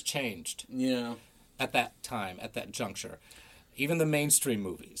movies changed. Yeah. At that time, at that juncture, even the mainstream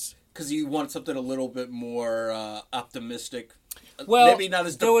movies. Because you want something a little bit more optimistic. Well, maybe not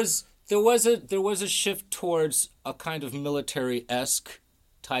as there was a shift towards a kind of military-esque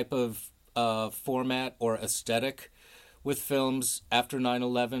type of format or aesthetic with films after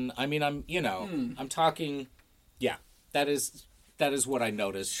 9/11. I mean, I'm talking. Yeah, that is what I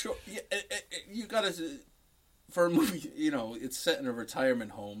noticed. Sure, yeah, you gotta, for a movie, it's set in a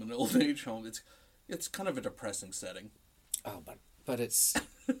retirement home, an old age home. It's kind of a depressing setting. Oh, but it's,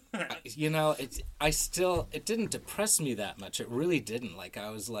 it didn't depress me that much. It really didn't. Like,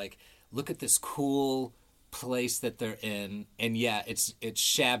 I was like, look at this cool place that they're in, and yeah, it's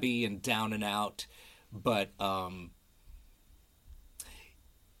shabby and down and out, but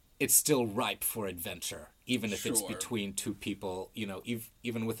it's still ripe for adventure, even if it's between two people.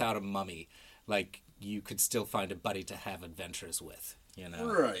 Even without a mummy, like, you could still find a buddy to have adventures with.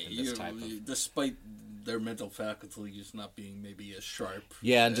 Right. Despite their mental faculties not being maybe as sharp.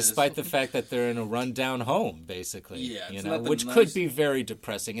 Yeah, and despite the fact that they're in a rundown home, basically. Yeah, which could be very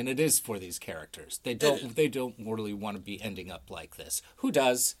depressing, and it is for these characters. They don't really want to be ending up like this. Who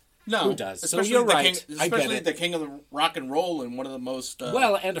does? No. Who does? So you're right. I get it. The king of the rock and roll and one of the most...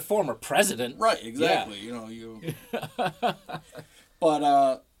 and a former president. Right, exactly. Yeah.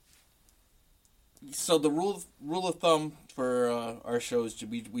 But... So the rule of thumb for our shows,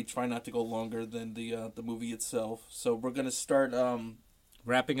 we try not to go longer than the movie itself. So we're gonna start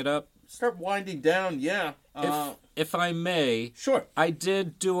wrapping it up. Start winding down. Yeah. If I may, sure. I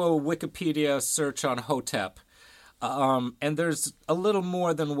did do a Wikipedia search on Ho-Tep, and there's a little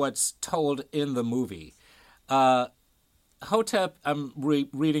more than what's told in the movie. Ho-Tep, I'm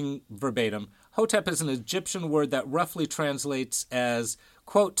reading verbatim. Ho-Tep is an Egyptian word that roughly translates as,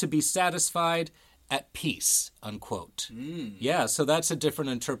 quote, to be satisfied, at peace, unquote. Yeah, so that's a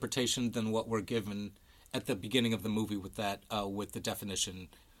different interpretation than what we're given at the beginning of the movie with that with the definition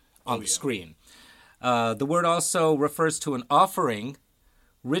on the screen. The word also refers to an offering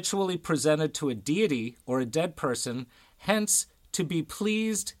ritually presented to a deity or a dead person, hence to be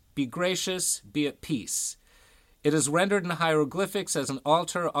pleased, be gracious, be at peace. It is rendered in hieroglyphics as an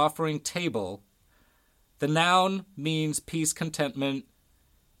altar, offering, table. The noun means peace, contentment,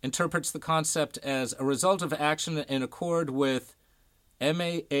 interprets the concept as a result of action in accord with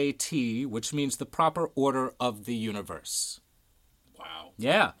MAAT, which means the proper order of the universe. Wow.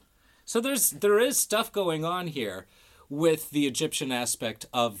 Yeah. So there is stuff going on here with the Egyptian aspect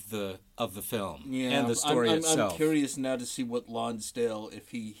of the film and the story itself. I'm curious now to see what Lonsdale, if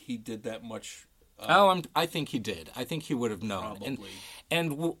he did that much. I think he did. I think he would have known. Probably.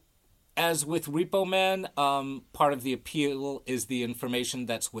 And as with Repo Man, part of the appeal is the information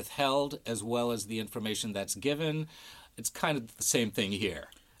that's withheld as well as the information that's given. It's kind of the same thing here.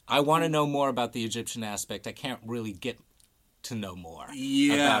 I want to know more about the Egyptian aspect. I can't really get to know more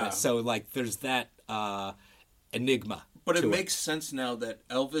about it. So, there's that enigma. But it makes sense now that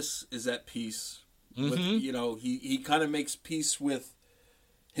Elvis is at peace. With, he kind of makes peace with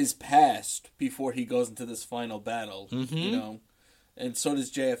his past before he goes into this final battle, and so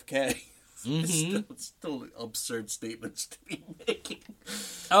does JFK. It's still absurd statements to be making.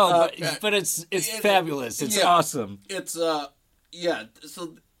 But it's fabulous. It's awesome. It's So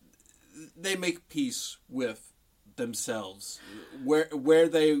they make peace with themselves, where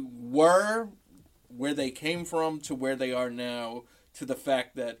they were, where they came from, to where they are now, to the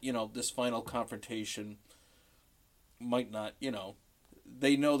fact that this final confrontation might not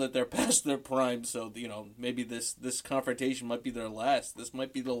they know that they're past their prime, so maybe this confrontation might be their last. This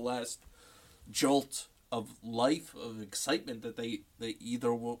might be the last jolt of life, of excitement that they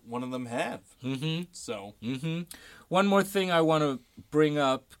either one of them have. So one more thing I want to bring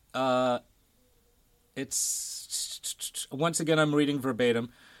up. It's once again I'm reading verbatim.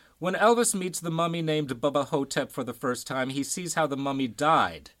 When Elvis meets the mummy named Bubba Ho-Tep for the first time, he sees how the mummy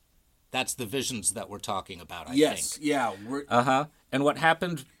died. That's the visions that we're talking about, I Yes, think. yeah. And what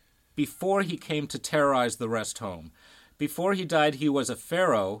happened before he came to terrorize the rest home. Before he died, he was a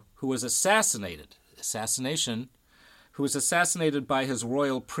pharaoh who was assassinated. Who was assassinated by his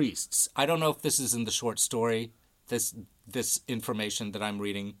royal priests. I don't know if this is in the short story, this information that I'm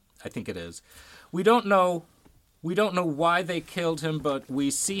reading. I think it is. We don't know why they killed him, but we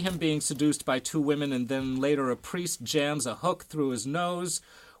see him being seduced by two women, and then later a priest jams a hook through his nose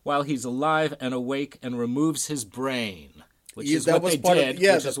while he's alive and awake and removes his brain, which is what they did,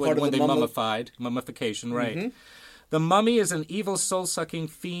 which is when they mummification, right. Mm-hmm. The mummy is an evil soul-sucking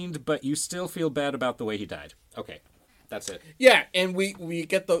fiend, but you still feel bad about the way he died. Okay, that's it. Yeah, and we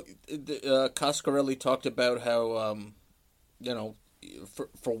get the Coscarelli talked about how,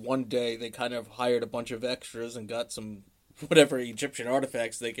 for one day they kind of hired a bunch of extras and got some whatever Egyptian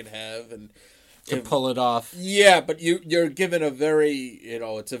artifacts they could have and to pull it off. Yeah, but you're given a very,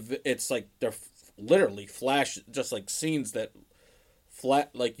 it's like they're literally flash, just like scenes that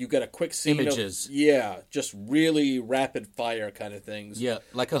like you get a quick scene images. Just really rapid fire kind of things. Yeah,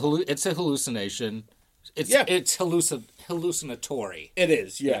 like it's a hallucination. It's hallucinatory. It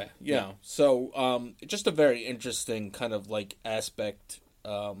is, yeah. So, just a very interesting kind of like aspect,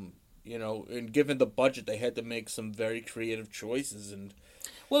 and given the budget, they had to make some very creative choices. And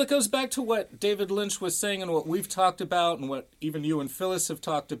well, it goes back to what David Lynch was saying and what we've talked about and what even you and Phyllis have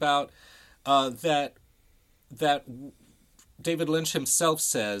talked about, that David Lynch himself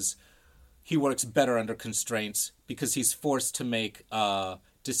says he works better under constraints because he's forced to make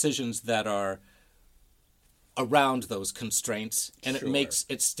decisions that are around those constraints, and Sure.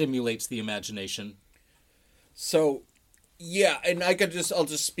 it stimulates the imagination. So, yeah, and I'll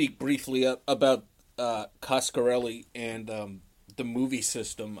just speak briefly about Coscarelli and the movie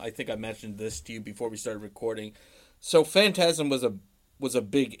system. I think I mentioned this to you before we started recording. So, Phantasm was a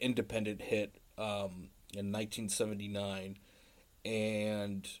big independent hit in 1979,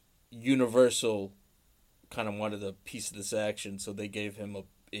 and Universal kind of wanted a piece of this action, so they gave him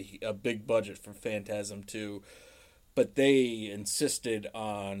a big budget for Phantasm 2, but they insisted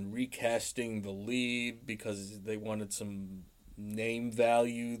on recasting the lead because they wanted some name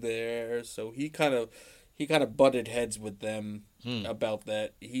value there. So he kind of butted heads with them about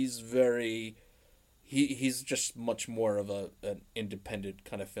that. He's just much more of an independent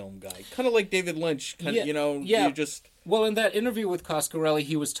kind of film guy, kind of like David Lynch. Well, in that interview with Coscarelli,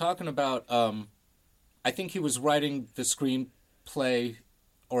 he was talking about. I think he was writing the screenplay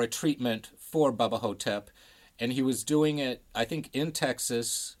or a treatment for Bubba Ho-Tep, and he was doing it, I think, in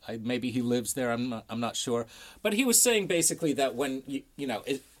Texas. Maybe he lives there. I'm not sure, but he was saying basically that when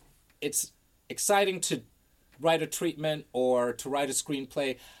it's exciting to write a treatment or to write a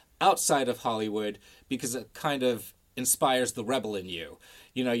screenplay outside of Hollywood because it kind of inspires the rebel in you.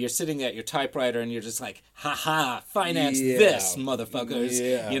 You're sitting at your typewriter and you're just like, ha, finance this,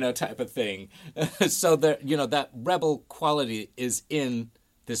 motherfuckers, type of thing. So that rebel quality is in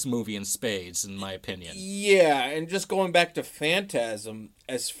this movie in spades, in my opinion. Yeah, and just going back to Phantasm,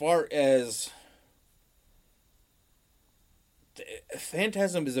 as far as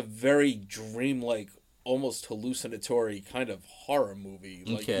Phantasm is a very dreamlike, almost hallucinatory kind of horror movie.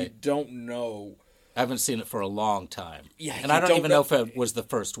 Like, you don't know. I haven't seen it for a long time. Yeah, and I don't even know if it was the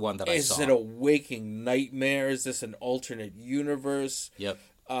first one that I saw. Is it a waking nightmare? Is this an alternate universe? Yep.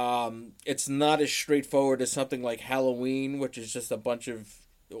 It's not as straightforward as something like Halloween, which is just a bunch of,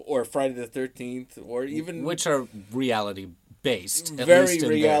 or Friday the 13th, or even... Which are reality-based. Very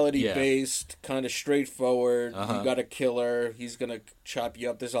reality-based, kind of straightforward. You got a killer, he's going to chop you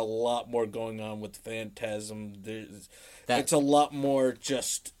up. There's a lot more going on with Phantasm. It's a lot more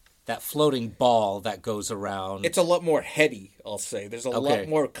just... That floating ball that goes around. It's a lot more heady, I'll say. There's a lot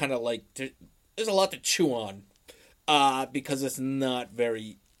more kind of like... There's a lot to chew on. Because it's not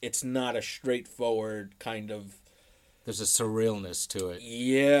a straightforward kind of... There's a surrealness to it.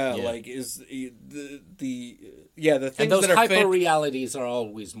 Yeah. Like the things and those that are hyper realities are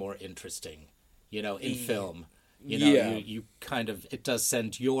always more interesting, in film. You kind of, it does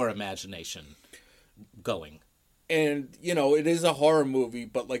send your imagination going. And it is a horror movie,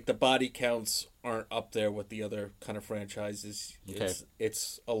 but like the body counts aren't up there with the other kind of franchises. Okay.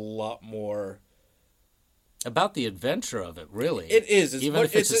 It's a lot more about the adventure of it, really. It is. Even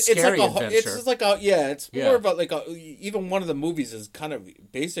if it's a scary adventure. It's more about like even one of the movies is kind of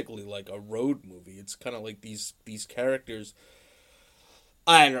basically like a road movie. It's kind of like these characters.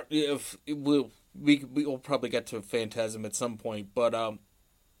 I don't. If we'll probably get to Phantasm at some point, but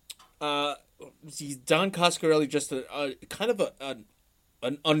Don Coscarelli just a kind of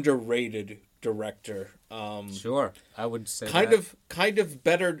an underrated director. Sure, I would say kind of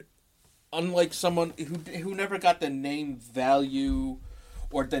better. unlike someone who never got the name value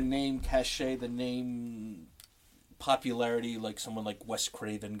or the name cachet, the name popularity like someone like Wes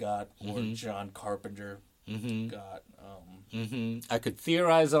Craven got or John Carpenter got. I could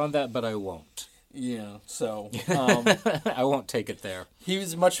theorize on that, but I won't. Yeah, so I won't take it there. he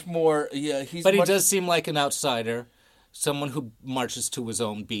was much more. Yeah, he does seem like an outsider, someone who marches to his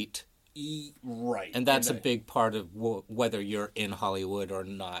own beat. Right, and that's a big part of whether you're in Hollywood or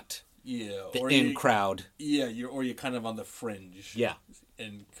not. Yeah, the in crowd. Yeah, you're kind of on the fringe. Yeah,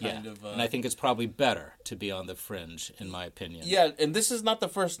 and and I think it's probably better to be on the fringe, in my opinion. Yeah, and this is not the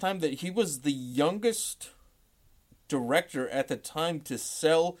first time that he was the youngest director at the time to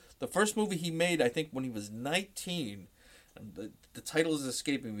sell. The first movie he made, I think, when he was 19. And the title is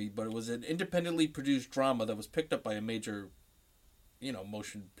escaping me, but it was an independently produced drama that was picked up by a major,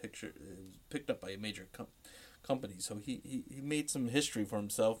 motion picture. It was picked up by a major company. So he made some history for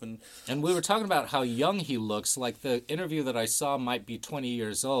himself. And we were talking about how young he looks. Like the interview that I saw might be 20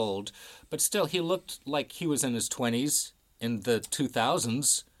 years old, but still he looked like he was in his 20s in the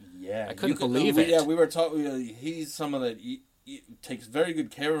 2000s. Yeah, I couldn't believe it. Yeah, we were talking. He's someone that he takes very good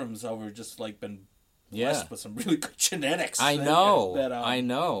care of himself. We've just been blessed with some really good genetics. I know. I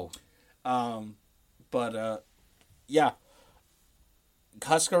know. Yeah,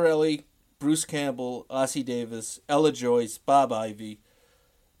 Coscarelli, Bruce Campbell, Ossie Davis, Ella Joyce, Bob Ivy.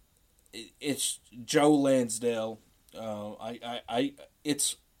 It's Joe Lansdale.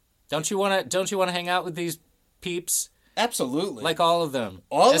 It's. Don't you want to hang out with these peeps? Absolutely. Like all of them.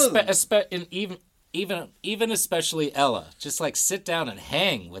 And even especially Ella. Just like sit down and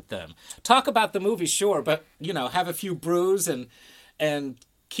hang with them. Talk about the movie, sure, but have a few brews and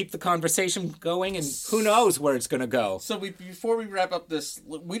keep the conversation going, and who knows where it's going to go. So before we wrap up this,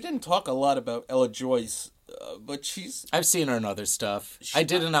 we didn't talk a lot about Ella Joyce, but I've seen her in other stuff. I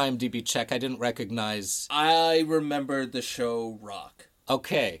did an IMDb check. I didn't recognize. I remember the show Rock.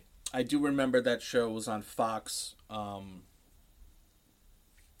 Okay. I do remember that show was on Fox. Oh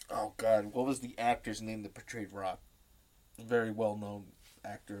God, what was the actor's name that portrayed Rock? A very well-known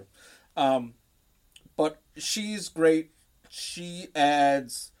actor. But she's great. She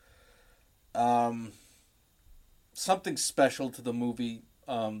adds something special to the movie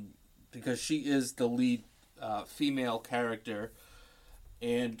because she is the lead female character,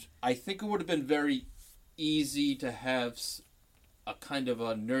 and I think it would have been very easy to have a kind of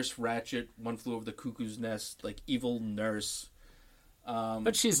a Nurse Ratched, One Flew Over the Cuckoo's Nest, like evil nurse.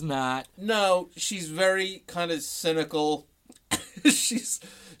 But she's not. No, she's very kind of cynical. She's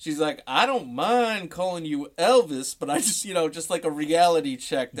like, I don't mind calling you Elvis, but I just, just like a reality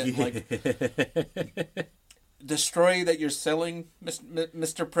check that like the story that you're selling,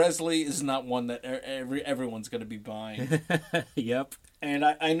 Mr. Presley, is not one that everyone's going to be buying. Yep. And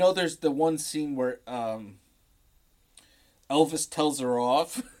I know there's the one scene where Elvis tells her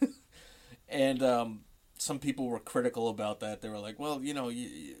off, and some people were critical about that. They were like, well,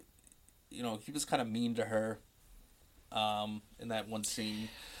 he was kind of mean to her in that one scene.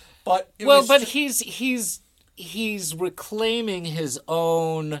 But he's reclaiming his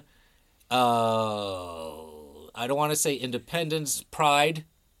own I don't want to say independence, pride.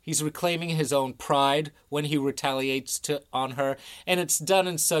 He's reclaiming his own pride when he retaliates on her, and it's done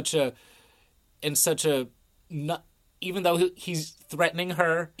in such a even though he's threatening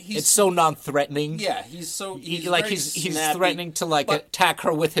her, it's so non-threatening. Yeah, he's threatening to attack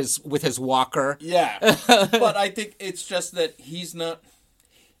her with his walker. Yeah, but I think it's just that he's not.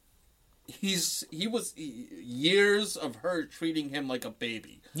 He was years of her treating him like a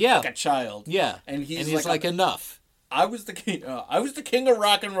baby, like a child. Yeah, and he's like enough. I was the king. I was the king of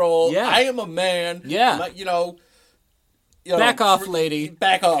rock and roll. Yeah, I am a man. Yeah, back off, lady.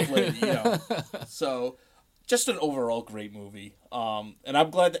 Back off, lady. So. Just an overall great movie, and I'm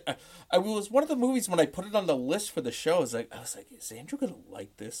glad that I was one of the movies when I put it on the list for the show. I was like, is Andrew gonna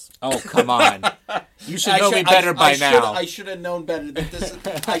like this? Oh, come on! You should know me better by now. I should have known better.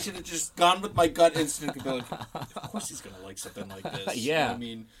 I should have just gone with my gut instinct and be like, of course he's gonna like something like this. Yeah,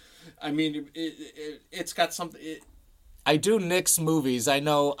 I mean, it's got something. I do nix movies. I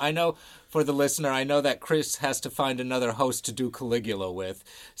know. For the listener, I know that Chris has to find another host to do Caligula with,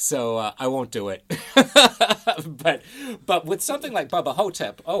 so I won't do it. but with something like Bubba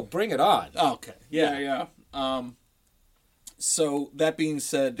Ho-Tep, bring it on. Okay. Yeah. So that being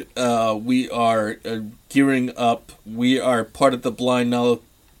said, we are gearing up. We are part of the Blind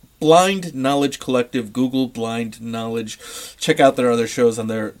Knowledge Collective, Google Blind Knowledge. Check out their other shows on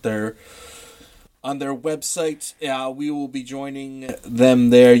their website. We will be joining them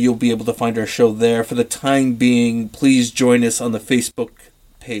there. You'll be able to find our show there. For the time being, please join us on the Facebook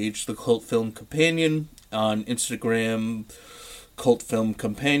page, The Cult Film Companion, on Instagram, Cult Film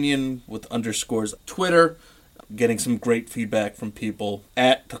Companion with underscores, Twitter. Getting some great feedback from people.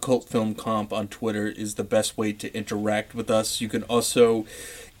 At The Cult Film Comp on Twitter is the best way to interact with us. You can also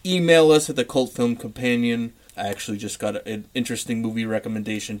email us at The Cult Film Companion. I actually just got an interesting movie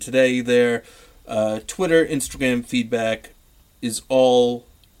recommendation today there. Twitter, Instagram feedback is all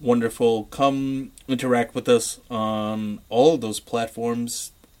wonderful. Come interact with us on all of those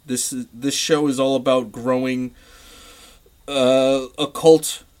platforms. This show is all about growing a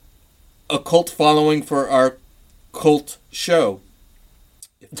cult following for our cult show,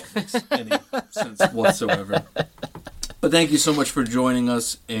 if that makes any sense whatsoever. But thank you so much for joining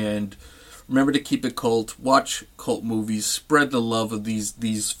us, and remember to keep it cult. Watch cult movies. Spread the love of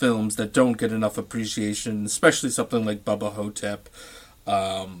these films that don't get enough appreciation, especially something like Bubba Ho-Tep.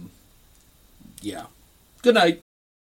 Yeah. Good night.